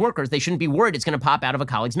York Times workers they shouldn't be worried it's going to pop out of a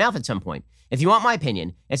colleague's mouth at some point. If you want my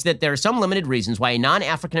opinion, it's that there are some limited reasons why a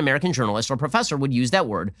non-African-American journalist or professor would use that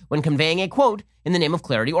word when conveying a quote in the name of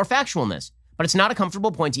clarity or factualness. But it's not a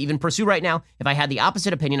comfortable point to even pursue right now. If I had the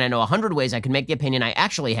opposite opinion, I know 100 ways I could make the opinion I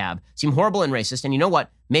actually have seem horrible and racist, and you know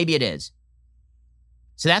what? Maybe it is.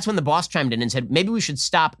 So that's when the boss chimed in and said, maybe we should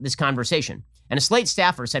stop this conversation. And a Slate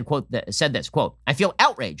staffer said this, quote, I feel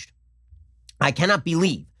outraged. I cannot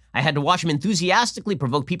believe I had to watch him enthusiastically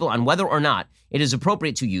provoke people on whether or not it is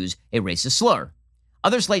appropriate to use a racist slur.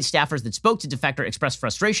 Other Slate staffers that spoke to Defector expressed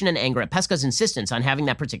frustration and anger at Pesca's insistence on having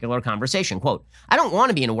that particular conversation. Quote, I don't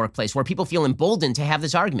want to be in a workplace where people feel emboldened to have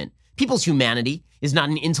this argument. People's humanity is not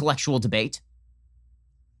an intellectual debate.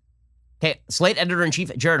 Okay, Slate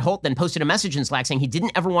editor-in-chief Jared Holt then posted a message in Slack saying he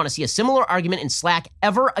didn't ever want to see a similar argument in Slack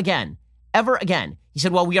ever again. Ever again. He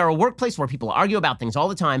said, while we are a workplace where people argue about things all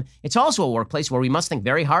the time, it's also a workplace where we must think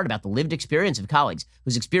very hard about the lived experience of colleagues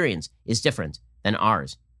whose experience is different than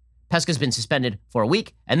ours. Pesca's been suspended for a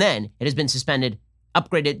week, and then it has been suspended,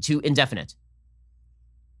 upgraded to indefinite.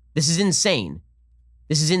 This is insane.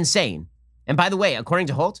 This is insane. And by the way, according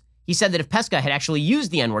to Holt, he said that if Pesca had actually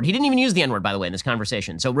used the N-word, he didn't even use the N-word, by the way, in this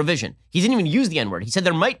conversation. So revision. He didn't even use the N-word. He said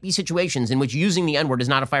there might be situations in which using the N-word is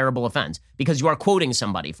not a fireable offense because you are quoting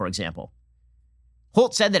somebody, for example.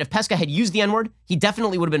 Holt said that if Pesca had used the N-word, he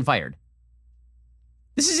definitely would have been fired.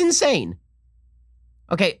 This is insane.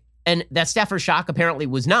 Okay, and that staffer's shock apparently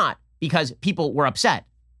was not because people were upset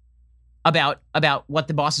about what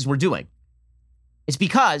the bosses were doing. It's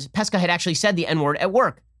because Pesca had actually said the N-word at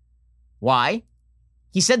work. Why?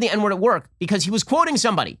 He said the N-word at work because he was quoting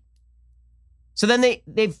somebody. So then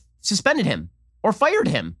they've suspended him or fired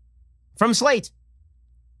him from Slate.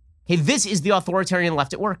 Okay, this is the authoritarian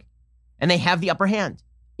left at work. And they have the upper hand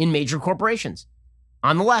in major corporations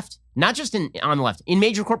on the left, not just on the left, in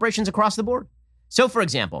major corporations across the board. So, for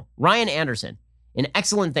example, Ryan Anderson, an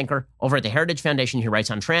excellent thinker over at the Heritage Foundation, he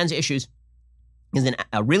writes on trans issues, is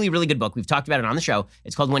a really, really good book. We've talked about it on the show.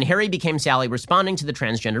 It's called When Harry Became Sally, Responding to the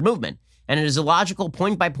Transgender Movement. And it is a logical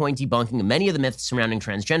point-by-point debunking of many of the myths surrounding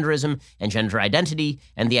transgenderism and gender identity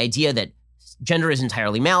and the idea that gender is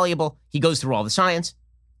entirely malleable. He goes through all the science.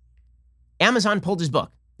 Amazon pulled his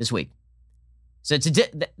book this week. So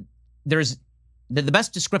there's the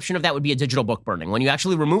best description of that would be a digital book burning. When you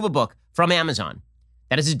actually remove a book from Amazon,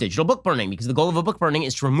 that is a digital book burning because the goal of a book burning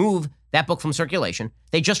is to remove that book from circulation.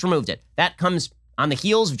 They just removed it. That comes on the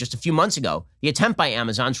heels of just a few months ago, the attempt by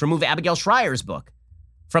Amazon to remove Abigail Schreier's book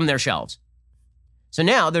from their shelves. So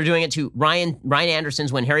now they're doing it to Ryan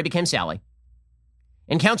Anderson's When Harry Became Sally.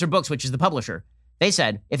 Encounter Books, which is the publisher, they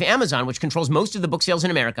said, if Amazon, which controls most of the book sales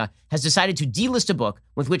in America, has decided to delist a book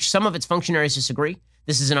with which some of its functionaries disagree,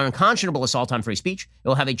 this is an unconscionable assault on free speech. It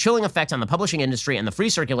will have a chilling effect on the publishing industry and the free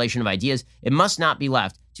circulation of ideas. It must not be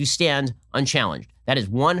left to stand unchallenged. That is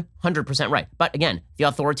 100% right. But again, the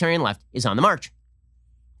authoritarian left is on the march.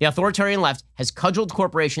 The authoritarian left has cudgeled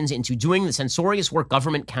corporations into doing the censorious work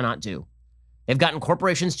government cannot do. They've gotten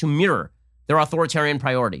corporations to mirror their authoritarian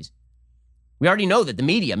priorities. We already know that the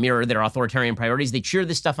media mirror their authoritarian priorities. They cheer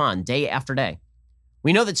this stuff on day after day.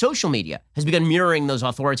 We know that social media has begun mirroring those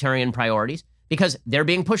authoritarian priorities because they're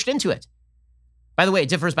being pushed into it. By the way, it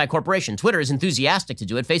differs by corporation. Twitter is enthusiastic to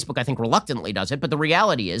do it. Facebook, I think, reluctantly does it. But the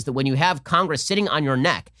reality is that when you have Congress sitting on your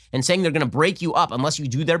neck and saying they're going to break you up unless you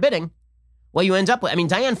do their bidding, well, you end up with,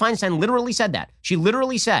 Dianne Feinstein literally said that. She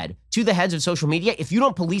literally said to the heads of social media, if you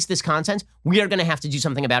don't police this content, we are going to have to do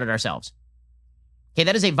something about it ourselves. Okay,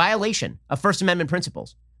 that is a violation of First Amendment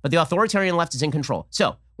principles. But the authoritarian left is in control.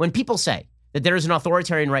 So when people say that there is an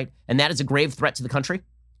authoritarian right and that is a grave threat to the country,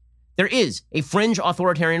 there is a fringe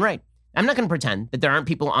authoritarian right. I'm not going to pretend that there aren't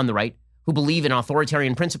people on the right who believe in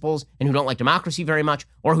authoritarian principles and who don't like democracy very much,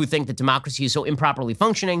 or who think that democracy is so improperly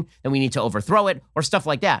functioning that we need to overthrow it, or stuff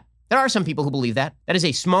like that. There are some people who believe that. That is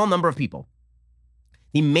a small number of people.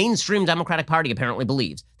 The mainstream Democratic Party apparently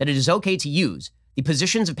believes that it is okay to use the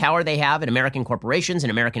positions of power they have in American corporations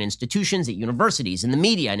and American institutions, at universities, in the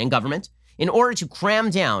media, and in government, in order to cram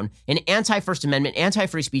down an anti-First Amendment,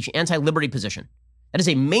 anti-free speech, anti-liberty position. That is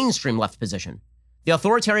a mainstream left position. The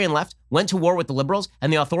authoritarian left went to war with the liberals,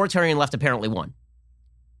 and the authoritarian left apparently won.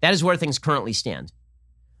 That is where things currently stand.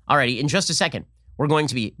 Alrighty, in just a second, we're going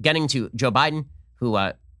to be getting to Joe Biden, who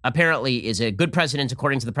apparently is a good president,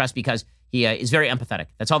 according to the press, because he is very empathetic.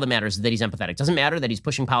 That's all that matters, is that he's empathetic. Doesn't matter that he's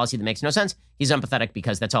pushing policy that makes no sense. He's empathetic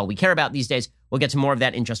because that's all we care about these days. We'll get to more of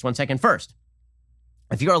that in just 1 second. First,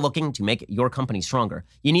 if you are looking to make your company stronger,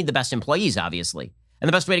 you need the best employees, obviously. And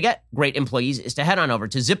the best way to get great employees is to head on over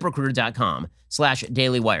to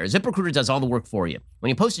ZipRecruiter.com/dailywire. ZipRecruiter does all the work for you. When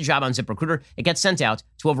you post a job on ZipRecruiter, it gets sent out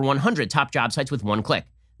to over 100 top job sites with one click.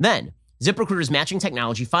 Then, ZipRecruiter's matching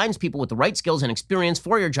technology finds people with the right skills and experience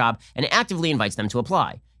for your job and actively invites them to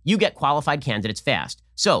apply. You get qualified candidates fast.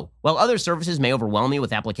 So, while other services may overwhelm you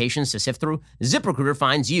with applications to sift through, ZipRecruiter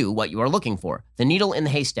finds you what you are looking for, the needle in the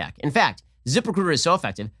haystack. In fact, ZipRecruiter is so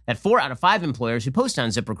effective that 4 out of 5 employers who post on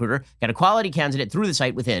ZipRecruiter get a quality candidate through the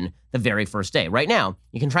site within the very first day. Right now,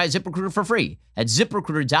 you can try ZipRecruiter for free at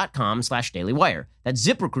ZipRecruiter.com/dailywire. That's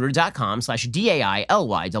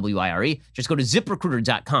ZipRecruiter.com/DAILYWIRE. Just go to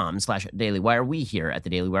ZipRecruiter.com/dailywire. We here at the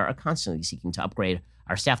Daily Wire are constantly seeking to upgrade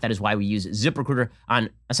our staff. That is why we use ZipRecruiter on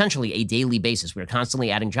essentially a daily basis. We are constantly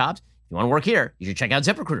adding jobs. If you want to work here, you should check out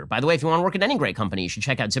ZipRecruiter. By the way, if you want to work at any great company, you should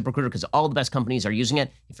check out ZipRecruiter because all the best companies are using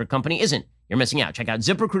it. If your company isn't, you're missing out. Check out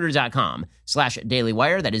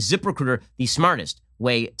ZipRecruiter.com/dailywire. That is ZipRecruiter, the smartest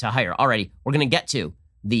way to hire. Alrighty, we're going to get to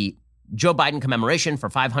the Joe Biden commemoration for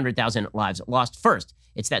 500,000 lives lost. First,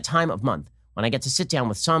 it's that time of month when I get to sit down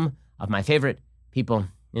with some of my favorite people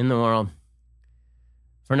in the world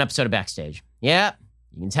for an episode of Backstage. Yeah,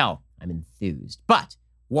 you can tell I'm enthused. But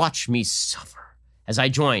watch me suffer as I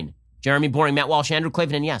join Jeremy Boring, Matt Walsh, Andrew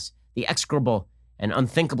Klavan, and yes, the execrable and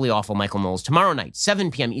unthinkably awful Michael Knowles tomorrow night, 7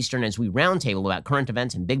 p.m. Eastern, as we roundtable about current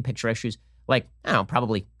events and big picture issues like,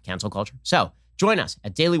 probably cancel culture. So join us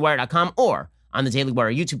at dailywire.com or on the Daily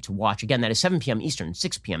Wire YouTube to watch. Again, that is 7 p.m. Eastern,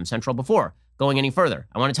 6 p.m. Central. Before going any further,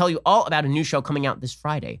 I want to tell you all about a new show coming out this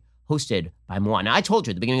Friday, hosted by Moi. Now, I told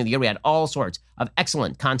you at the beginning of the year we had all sorts of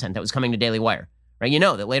excellent content that was coming to Daily Wire. Right? You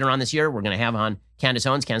know that later on this year, we're going to have on Candace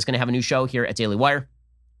Owens. Candace is going to have a new show here at Daily Wire.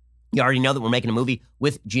 You already know that we're making a movie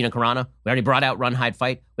with Gina Carano. We already brought out Run, Hide,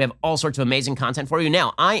 Fight. We have all sorts of amazing content for you.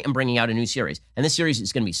 Now, I am bringing out a new series, and this series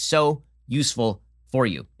is going to be so useful for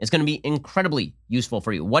you. It's going to be incredibly useful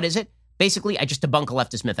for you. What is it? Basically, I just debunk a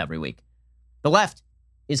leftist myth every week. The left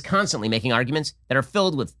is constantly making arguments that are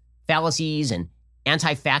filled with fallacies and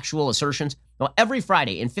anti-factual assertions. Well, every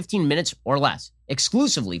Friday in 15 minutes or less,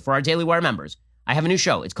 exclusively for our Daily Wire members, I have a new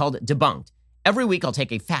show. It's called Debunked. Every week, I'll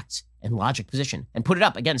take a facts and logic position and put it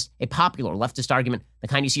up against a popular leftist argument, the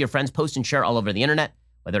kind you see your friends post and share all over the internet.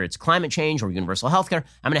 Whether it's climate change or universal healthcare,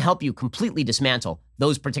 I'm going to help you completely dismantle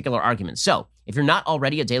those particular arguments. So if you're not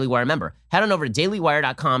already a Daily Wire member, head on over to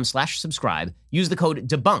dailywire.com/subscribe. Use the code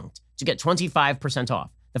DEBUNKED to get 25% off.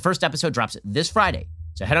 The first episode drops this Friday.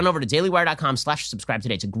 So head on over to dailywire.com/subscribe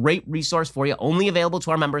today. It's a great resource for you, only available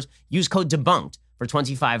to our members. Use code DEBUNKED for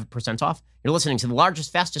 25% off. You're listening to the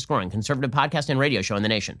largest, fastest growing conservative podcast and radio show in the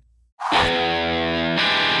nation.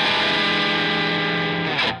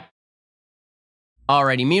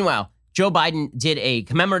 Alrighty, meanwhile, Joe Biden did a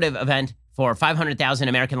commemorative event for 500,000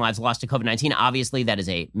 American lives lost to COVID-19. Obviously, that is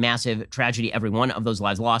a massive tragedy. Every one of those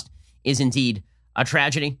lives lost is indeed a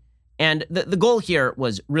tragedy. And the goal here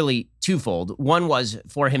was really twofold. One was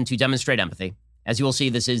for him to demonstrate empathy as you will see,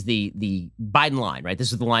 this is the Biden line, right?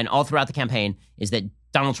 This is the line all throughout the campaign, is that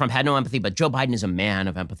Donald Trump had no empathy, but Joe Biden is a man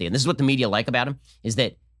of empathy. And this is what the media like about him, is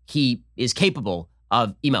that he is capable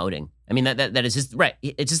of emoting. I mean, that is his, right,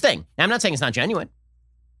 it's his thing. Now, I'm not saying it's not genuine.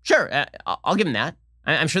 Sure, I'll give him that.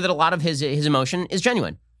 I'm sure that a lot of his emotion is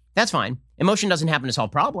genuine. That's fine. Emotion doesn't happen to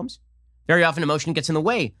solve problems. Very often emotion gets in the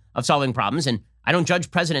way of solving problems, and I don't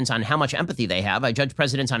judge presidents on how much empathy they have. I judge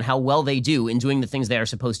presidents on how well they do in doing the things they are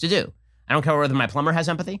supposed to do. I don't care whether my plumber has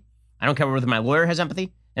empathy. I don't care whether my lawyer has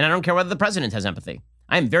empathy, and I don't care whether the president has empathy.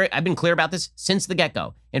 I've been clear about this since the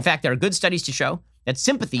get-go. In fact, there are good studies to show that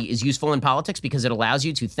sympathy is useful in politics because it allows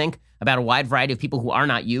you to think about a wide variety of people who are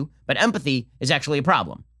not you, but empathy is actually a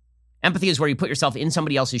problem. Empathy is where you put yourself in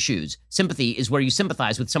somebody else's shoes. Sympathy is where you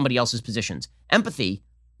sympathize with somebody else's positions. Empathy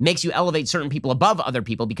makes you elevate certain people above other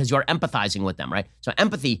people because you are empathizing with them, right? So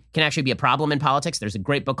empathy can actually be a problem in politics. There's a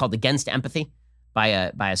great book called Against Empathy by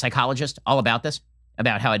a psychologist all about this,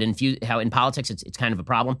 about how in politics it's kind of a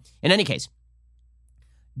problem. In any case,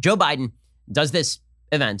 Joe Biden does this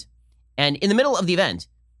event, and in the middle of the event,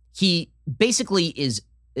 he basically is,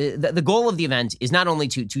 the goal of the event is not only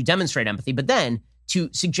to demonstrate empathy, but then to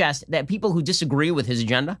suggest that people who disagree with his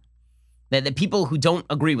agenda, that people who don't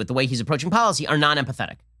agree with the way he's approaching policy are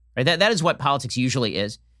non-empathetic. Right? That is what politics usually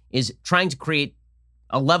is trying to create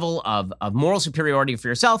a level of moral superiority for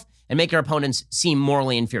yourself and make your opponents seem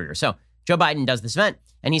morally inferior. So Joe Biden does this event,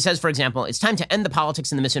 and he says, for example, it's time to end the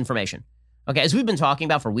politics and the misinformation. Okay, as we've been talking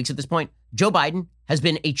about for weeks at this point, Joe Biden has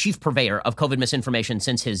been a chief purveyor of COVID misinformation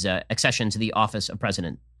since his accession to the office of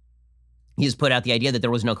president. He has put out the idea that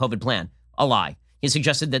there was no COVID plan, a lie. He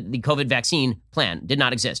suggested that the COVID vaccine plan did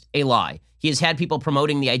not exist, a lie. He has had people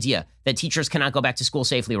promoting the idea that teachers cannot go back to school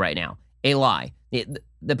safely right now, a lie.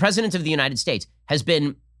 The president of the United States has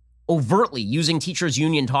been overtly using teachers'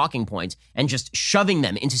 union talking points and just shoving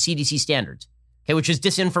them into CDC standards, okay, which is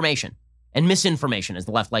disinformation and misinformation, as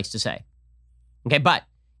the left likes to say. Okay, but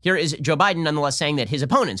here is Joe Biden nonetheless saying that his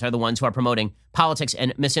opponents are the ones who are promoting politics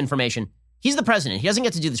and misinformation. He's the president. He doesn't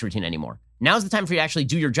get to do this routine anymore. Now's the time for you to actually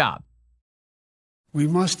do your job. We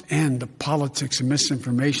must end the politics and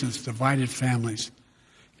misinformation that's divided families,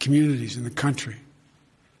 communities, in the country.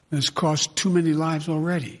 And it's cost too many lives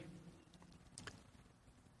already.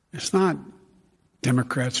 It's not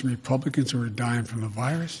Democrats and Republicans who are dying from the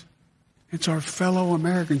virus. It's our fellow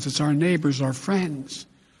Americans. It's our neighbors, our friends,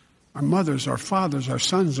 our mothers, our fathers, our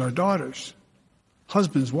sons, our daughters,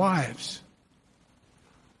 husbands, wives.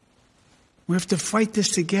 We have to fight this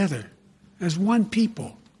together as one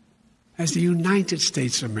people, as the United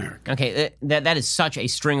States of America. Okay, that is such a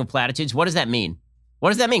string of platitudes. What does that mean? What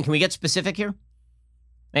does that mean? Can we get specific here?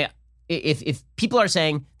 Yeah. If people are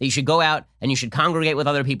saying that you should go out and you should congregate with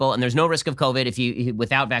other people and there's no risk of COVID if you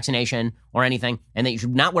without vaccination or anything, and that you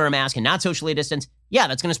should not wear a mask and not socially distance, yeah,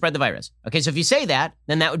 that's going to spread the virus. Okay, so if you say that,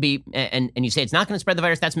 then that would be, and you say it's not going to spread the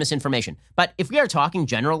virus, that's misinformation. But if we are talking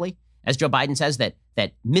generally, as Joe Biden says, that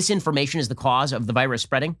misinformation is the cause of the virus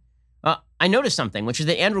spreading, I noticed something, which is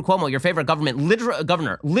that Andrew Cuomo, your favorite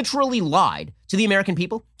governor, literally lied to the American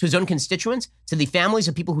people, to his own constituents, to the families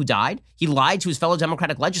of people who died. He lied to his fellow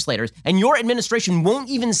Democratic legislators, and your administration won't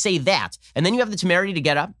even say that. And then you have the temerity to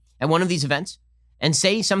get up at one of these events and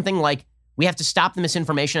say something like, we have to stop the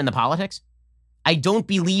misinformation and the politics. I don't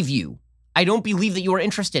believe you. I don't believe that you are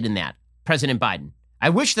interested in that, President Biden. I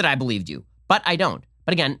wish that I believed you, but I don't.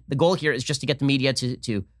 But again, the goal here is just to get the media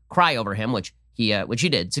to cry over him, which he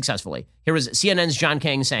did successfully. Here was CNN's John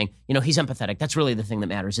King saying, he's empathetic. That's really the thing that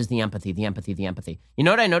matters, is the empathy, the empathy, the empathy. You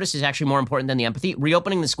know what I noticed is actually more important than the empathy?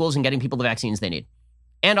 Reopening the schools and getting people the vaccines they need.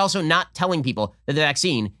 And also not telling people that the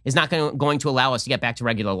vaccine is not going to allow us to get back to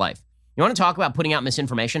regular life. You want to talk about putting out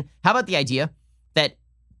misinformation? How about the idea that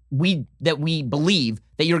we believe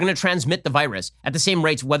that you're going to transmit the virus at the same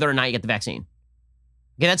rates whether or not you get the vaccine?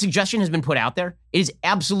 Okay, that suggestion has been put out there. It is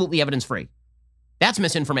absolutely evidence-free. That's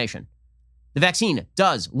misinformation. The vaccine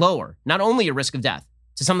does lower not only your risk of death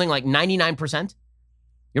to something like 99%,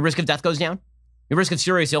 your risk of death goes down, your risk of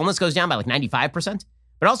serious illness goes down by like 95%,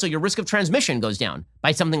 but also your risk of transmission goes down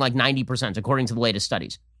by something like 90%, according to the latest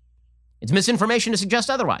studies. It's misinformation to suggest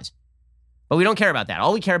otherwise. But we don't care about that.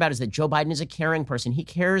 All we care about is that Joe Biden is a caring person. He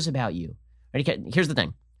cares about you. Here's the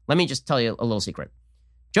thing. Let me just tell you a little secret.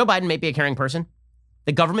 Joe Biden may be a caring person.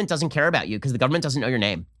 The government doesn't care about you because the government doesn't know your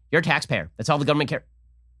name. You're a taxpayer. That's all the government cares.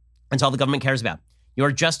 That's all the government cares about. You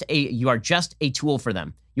are just a tool for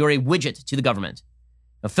them. You are a widget to the government.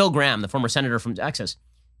 Now, Phil Gramm, the former senator from Texas,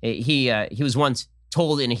 he was once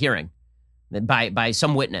told in a hearing that by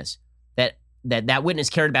some witness that witness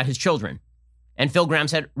cared about his children, and Phil Gramm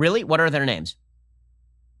said, "Really? What are their names?"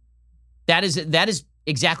 That is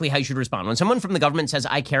exactly how you should respond. When someone from the government says,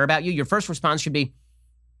 I care about you, your first response should be,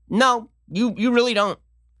 no, you really don't.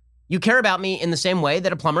 You care about me in the same way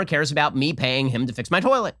that a plumber cares about me paying him to fix my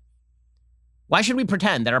toilet. Why should we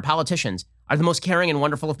pretend that our politicians are the most caring and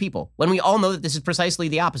wonderful of people when we all know that this is precisely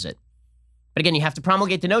the opposite? But again, you have to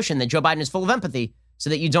promulgate the notion that Joe Biden is full of empathy so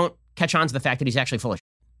that you don't catch on to the fact that he's actually full of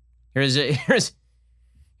shit.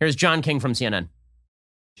 Here's John King from CNN.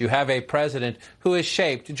 You have a president who is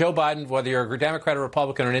shaped, Joe Biden, whether you're a Democrat or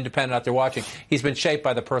Republican or an independent out there watching, he's been shaped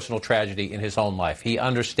by the personal tragedy in his own life. He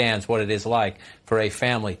understands what it is like for a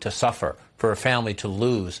family to suffer, for a family to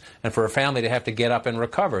lose, and for a family to have to get up and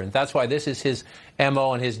recover. And that's why this is his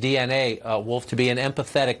MO and his DNA, Wolf, to be an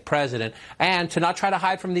empathetic president and to not try to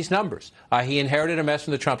hide from these numbers. He inherited a mess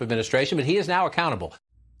from the Trump administration, but he is now accountable.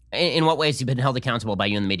 In what ways has he been held accountable by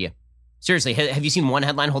you in the media? Seriously, have you seen one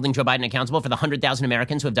headline holding Joe Biden accountable for the 100,000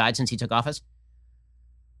 Americans who have died since he took office?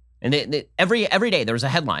 And every day there was a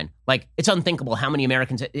headline like, it's unthinkable how many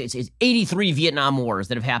Americans, it's 83 Vietnam Wars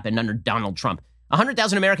that have happened under Donald Trump.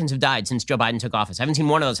 100,000 Americans have died since Joe Biden took office. I haven't seen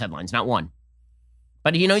one of those headlines, not one.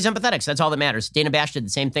 But, he's empathetic, so that's all that matters. Dana Bash did the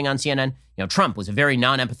same thing on CNN. Trump was a very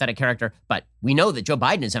non-empathetic character, but we know that Joe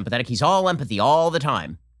Biden is empathetic. He's all empathy all the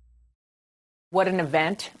time. What an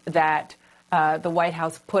event that the White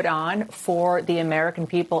House put on for the American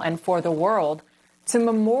people and for the world to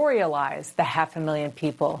memorialize the 500,000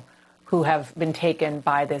 people who have been taken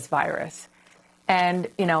by this virus. And,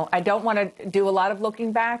 I don't want to do a lot of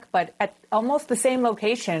looking back, but at almost the same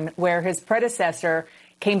location where his predecessor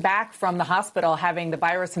came back from the hospital having the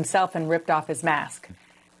virus himself and ripped off his mask.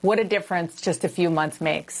 What a difference just a few months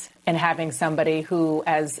makes in having somebody who,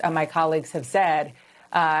 as my colleagues have said,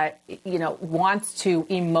 wants to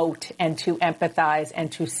emote and to empathize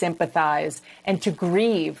and to sympathize and to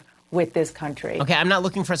grieve with this country. Okay, I'm not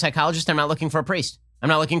looking for a psychologist. I'm not looking for a priest. I'm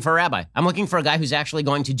not looking for a rabbi. I'm looking for a guy who's actually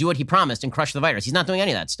going to do what he promised and crush the virus. He's not doing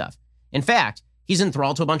any of that stuff. In fact, he's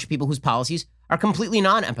enthralled to a bunch of people whose policies are completely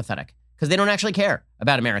non-empathetic because they don't actually care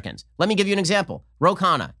about Americans. Let me give you an example. Ro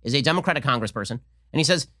Khanna is a Democratic congressperson, and he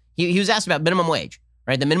says he was asked about minimum wage,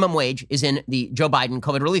 right? The minimum wage is in the Joe Biden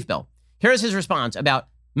COVID relief bill. Here is his response about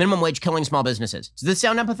minimum wage killing small businesses. Does this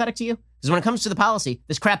sound empathetic to you? Because when it comes to the policy,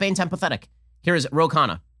 this crap ain't empathetic. Here is Ro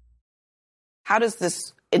Khanna. How does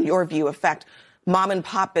this, in your view, affect mom and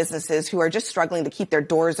pop businesses who are just struggling to keep their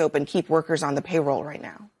doors open, keep workers on the payroll right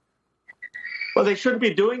now? Well, they shouldn't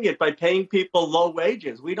be doing it by paying people low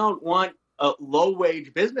wages. We don't want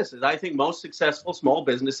low-wage businesses. I think most successful small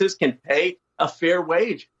businesses can pay a fair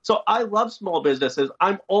wage. So I love small businesses.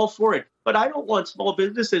 I'm all for it. But I don't want small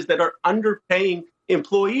businesses that are underpaying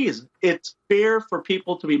employees. It's fair for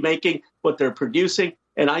people to be making what they're producing.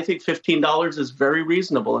 And I think $15 is very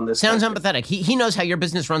reasonable in this. Sounds country. empathetic. He knows how your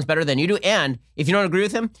business runs better than you do. And if you don't agree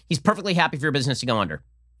with him, he's perfectly happy for your business to go under.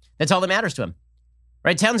 That's all that matters to him.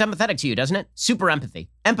 Right? Sounds empathetic to you, doesn't it? Super empathy.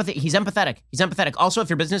 Empathy. He's empathetic. He's empathetic. Also, if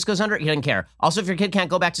your business goes under, he doesn't care. Also, if your kid can't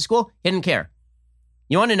go back to school, he doesn't care.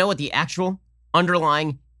 You want to know what the actual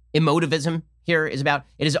underlying emotivism here is about?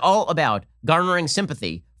 It is all about garnering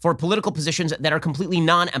sympathy for political positions that are completely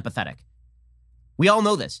non-empathetic. We all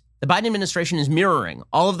know this. The Biden administration is mirroring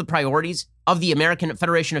all of the priorities of the American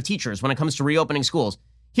Federation of Teachers when it comes to reopening schools.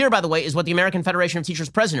 Here, by the way, is what the American Federation of Teachers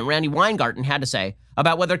president, Randy Weingarten, had to say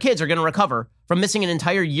about whether kids are going to recover from missing an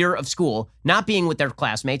entire year of school, not being with their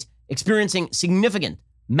classmates, experiencing significant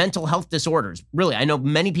mental health disorders. Really, I know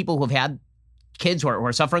many people who have had kids who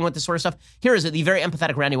are suffering with this sort of stuff. Here is the very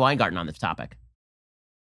empathetic Randy Weingarten on this topic.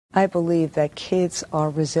 I believe that kids are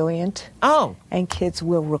resilient. Oh. And kids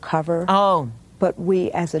will recover. Oh. But we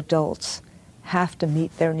as adults have to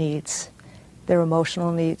meet their needs, their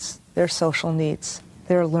emotional needs, their social needs,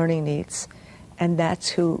 their learning needs. And that's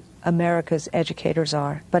who America's educators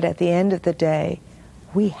are. But at the end of the day,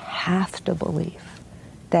 we have to believe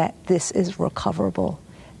that this is recoverable.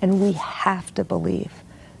 And we have to believe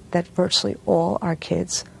that virtually all our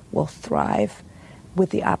kids will thrive with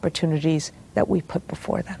the opportunities that we put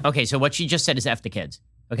before them. Okay, so what she just said is F the kids.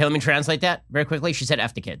 Okay, let me translate that very quickly. She said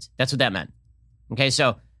F the kids. That's what that meant. Okay,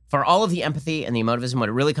 so for all of the empathy and the emotivism, what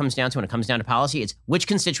it really comes down to when it comes down to policy, it's which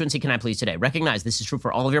constituency can I please today? Recognize this is true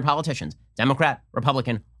for all of your politicians, Democrat,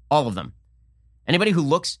 Republican, all of them. Anybody who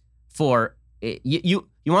looks for, you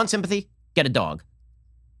want sympathy? Get a dog.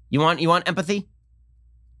 You want empathy?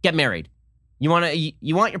 Get married. You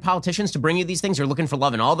want your politicians to bring you these things? You're looking for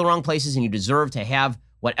love in all the wrong places, and you deserve to have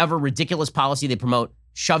whatever ridiculous policy they promote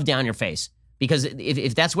shoved down your face. Because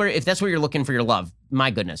if that's where you're looking for your love,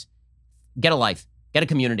 my goodness, get a life, get a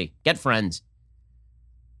community, get friends.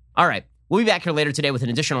 All right, we'll be back here later today with an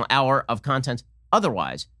additional hour of content.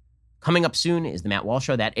 Otherwise, Coming up soon is The Matt Walsh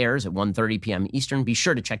Show. That airs at 1:30 p.m. Eastern. Be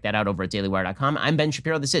sure to check that out over at dailywire.com. I'm Ben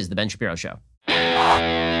Shapiro. This is The Ben Shapiro Show.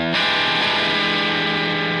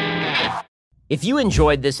 If you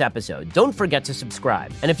enjoyed this episode, don't forget to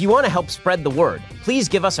subscribe. And if you want to help spread the word, please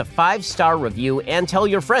give us a 5-star review and tell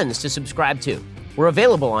your friends to subscribe too. We're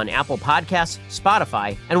available on Apple Podcasts,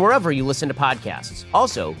 Spotify, and wherever you listen to podcasts.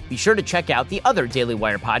 Also, be sure to check out the other Daily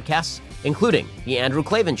Wire podcasts, including The Andrew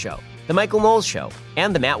Klavan Show, The Michael Knowles Show,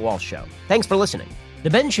 and The Matt Walsh Show. Thanks for listening. The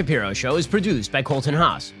Ben Shapiro Show is produced by Colton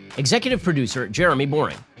Haas. Executive producer, Jeremy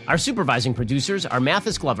Boring. Our supervising producers are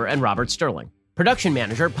Mathis Glover and Robert Sterling. Production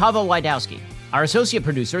manager, Pavel Wydowski. Our associate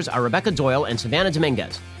producers are Rebecca Doyle and Savannah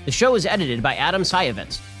Dominguez. The show is edited by Adam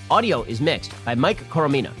Sayevitz. Audio is mixed by Mike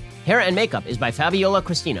Coromina. Hair and makeup is by Fabiola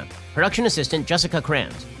Cristina. Production assistant, Jessica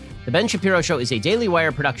Kranz. The Ben Shapiro Show is a Daily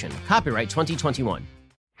Wire production. Copyright 2021.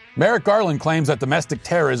 Merrick Garland claims that domestic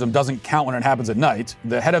terrorism doesn't count when it happens at night.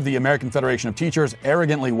 The head of the American Federation of Teachers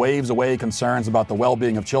arrogantly waves away concerns about the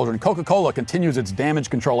well-being of children. Coca-Cola continues its damage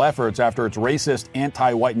control efforts after its racist,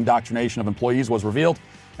 anti-white indoctrination of employees was revealed.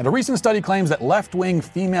 And a recent study claims that left-wing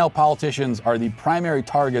female politicians are the primary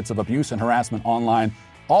targets of abuse and harassment online.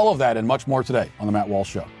 All of that and much more today on The Matt Walsh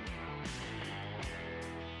Show.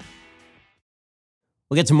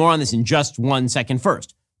 We'll get to more on this in just 1 second.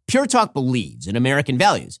 First, Pure Talk believes in American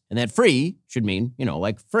values, and that free should mean,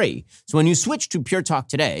 like free. So when you switch to Pure Talk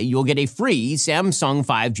today, you'll get a free Samsung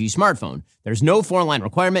 5G smartphone. There's no foreign-line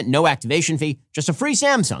requirement, no activation fee, just a free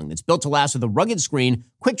Samsung that's built to last with a rugged screen,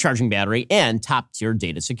 quick charging battery, and top-tier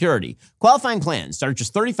data security. Qualifying plans start at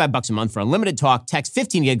just $35 a month for unlimited talk, text,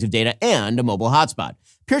 15 gigs of data, and a mobile hotspot.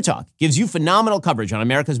 Pure Talk gives you phenomenal coverage on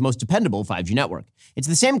America's most dependable 5G network. It's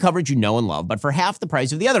the same coverage you know and love, but for half the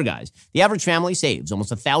price of the other guys. The average family saves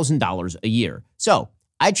almost $1,000 a year. So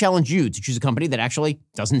I challenge you to choose a company that actually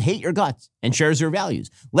doesn't hate your guts and shares your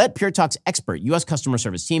values. Let Pure Talk's expert U.S. customer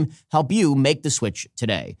service team help you make the switch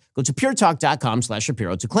today. Go to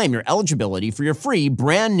puretalk.com/Shapiro to claim your eligibility for your free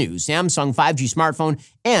brand new Samsung 5G smartphone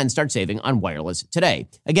and start saving on wireless today.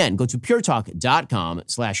 Again, go to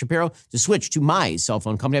puretalk.com/Shapiro to switch to my cell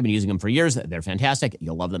phone company. I've been using them for years. They're fantastic.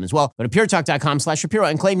 You'll love them as well. Go to puretalk.com/Shapiro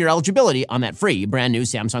and claim your eligibility on that free brand new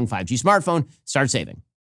Samsung 5G smartphone. Start saving.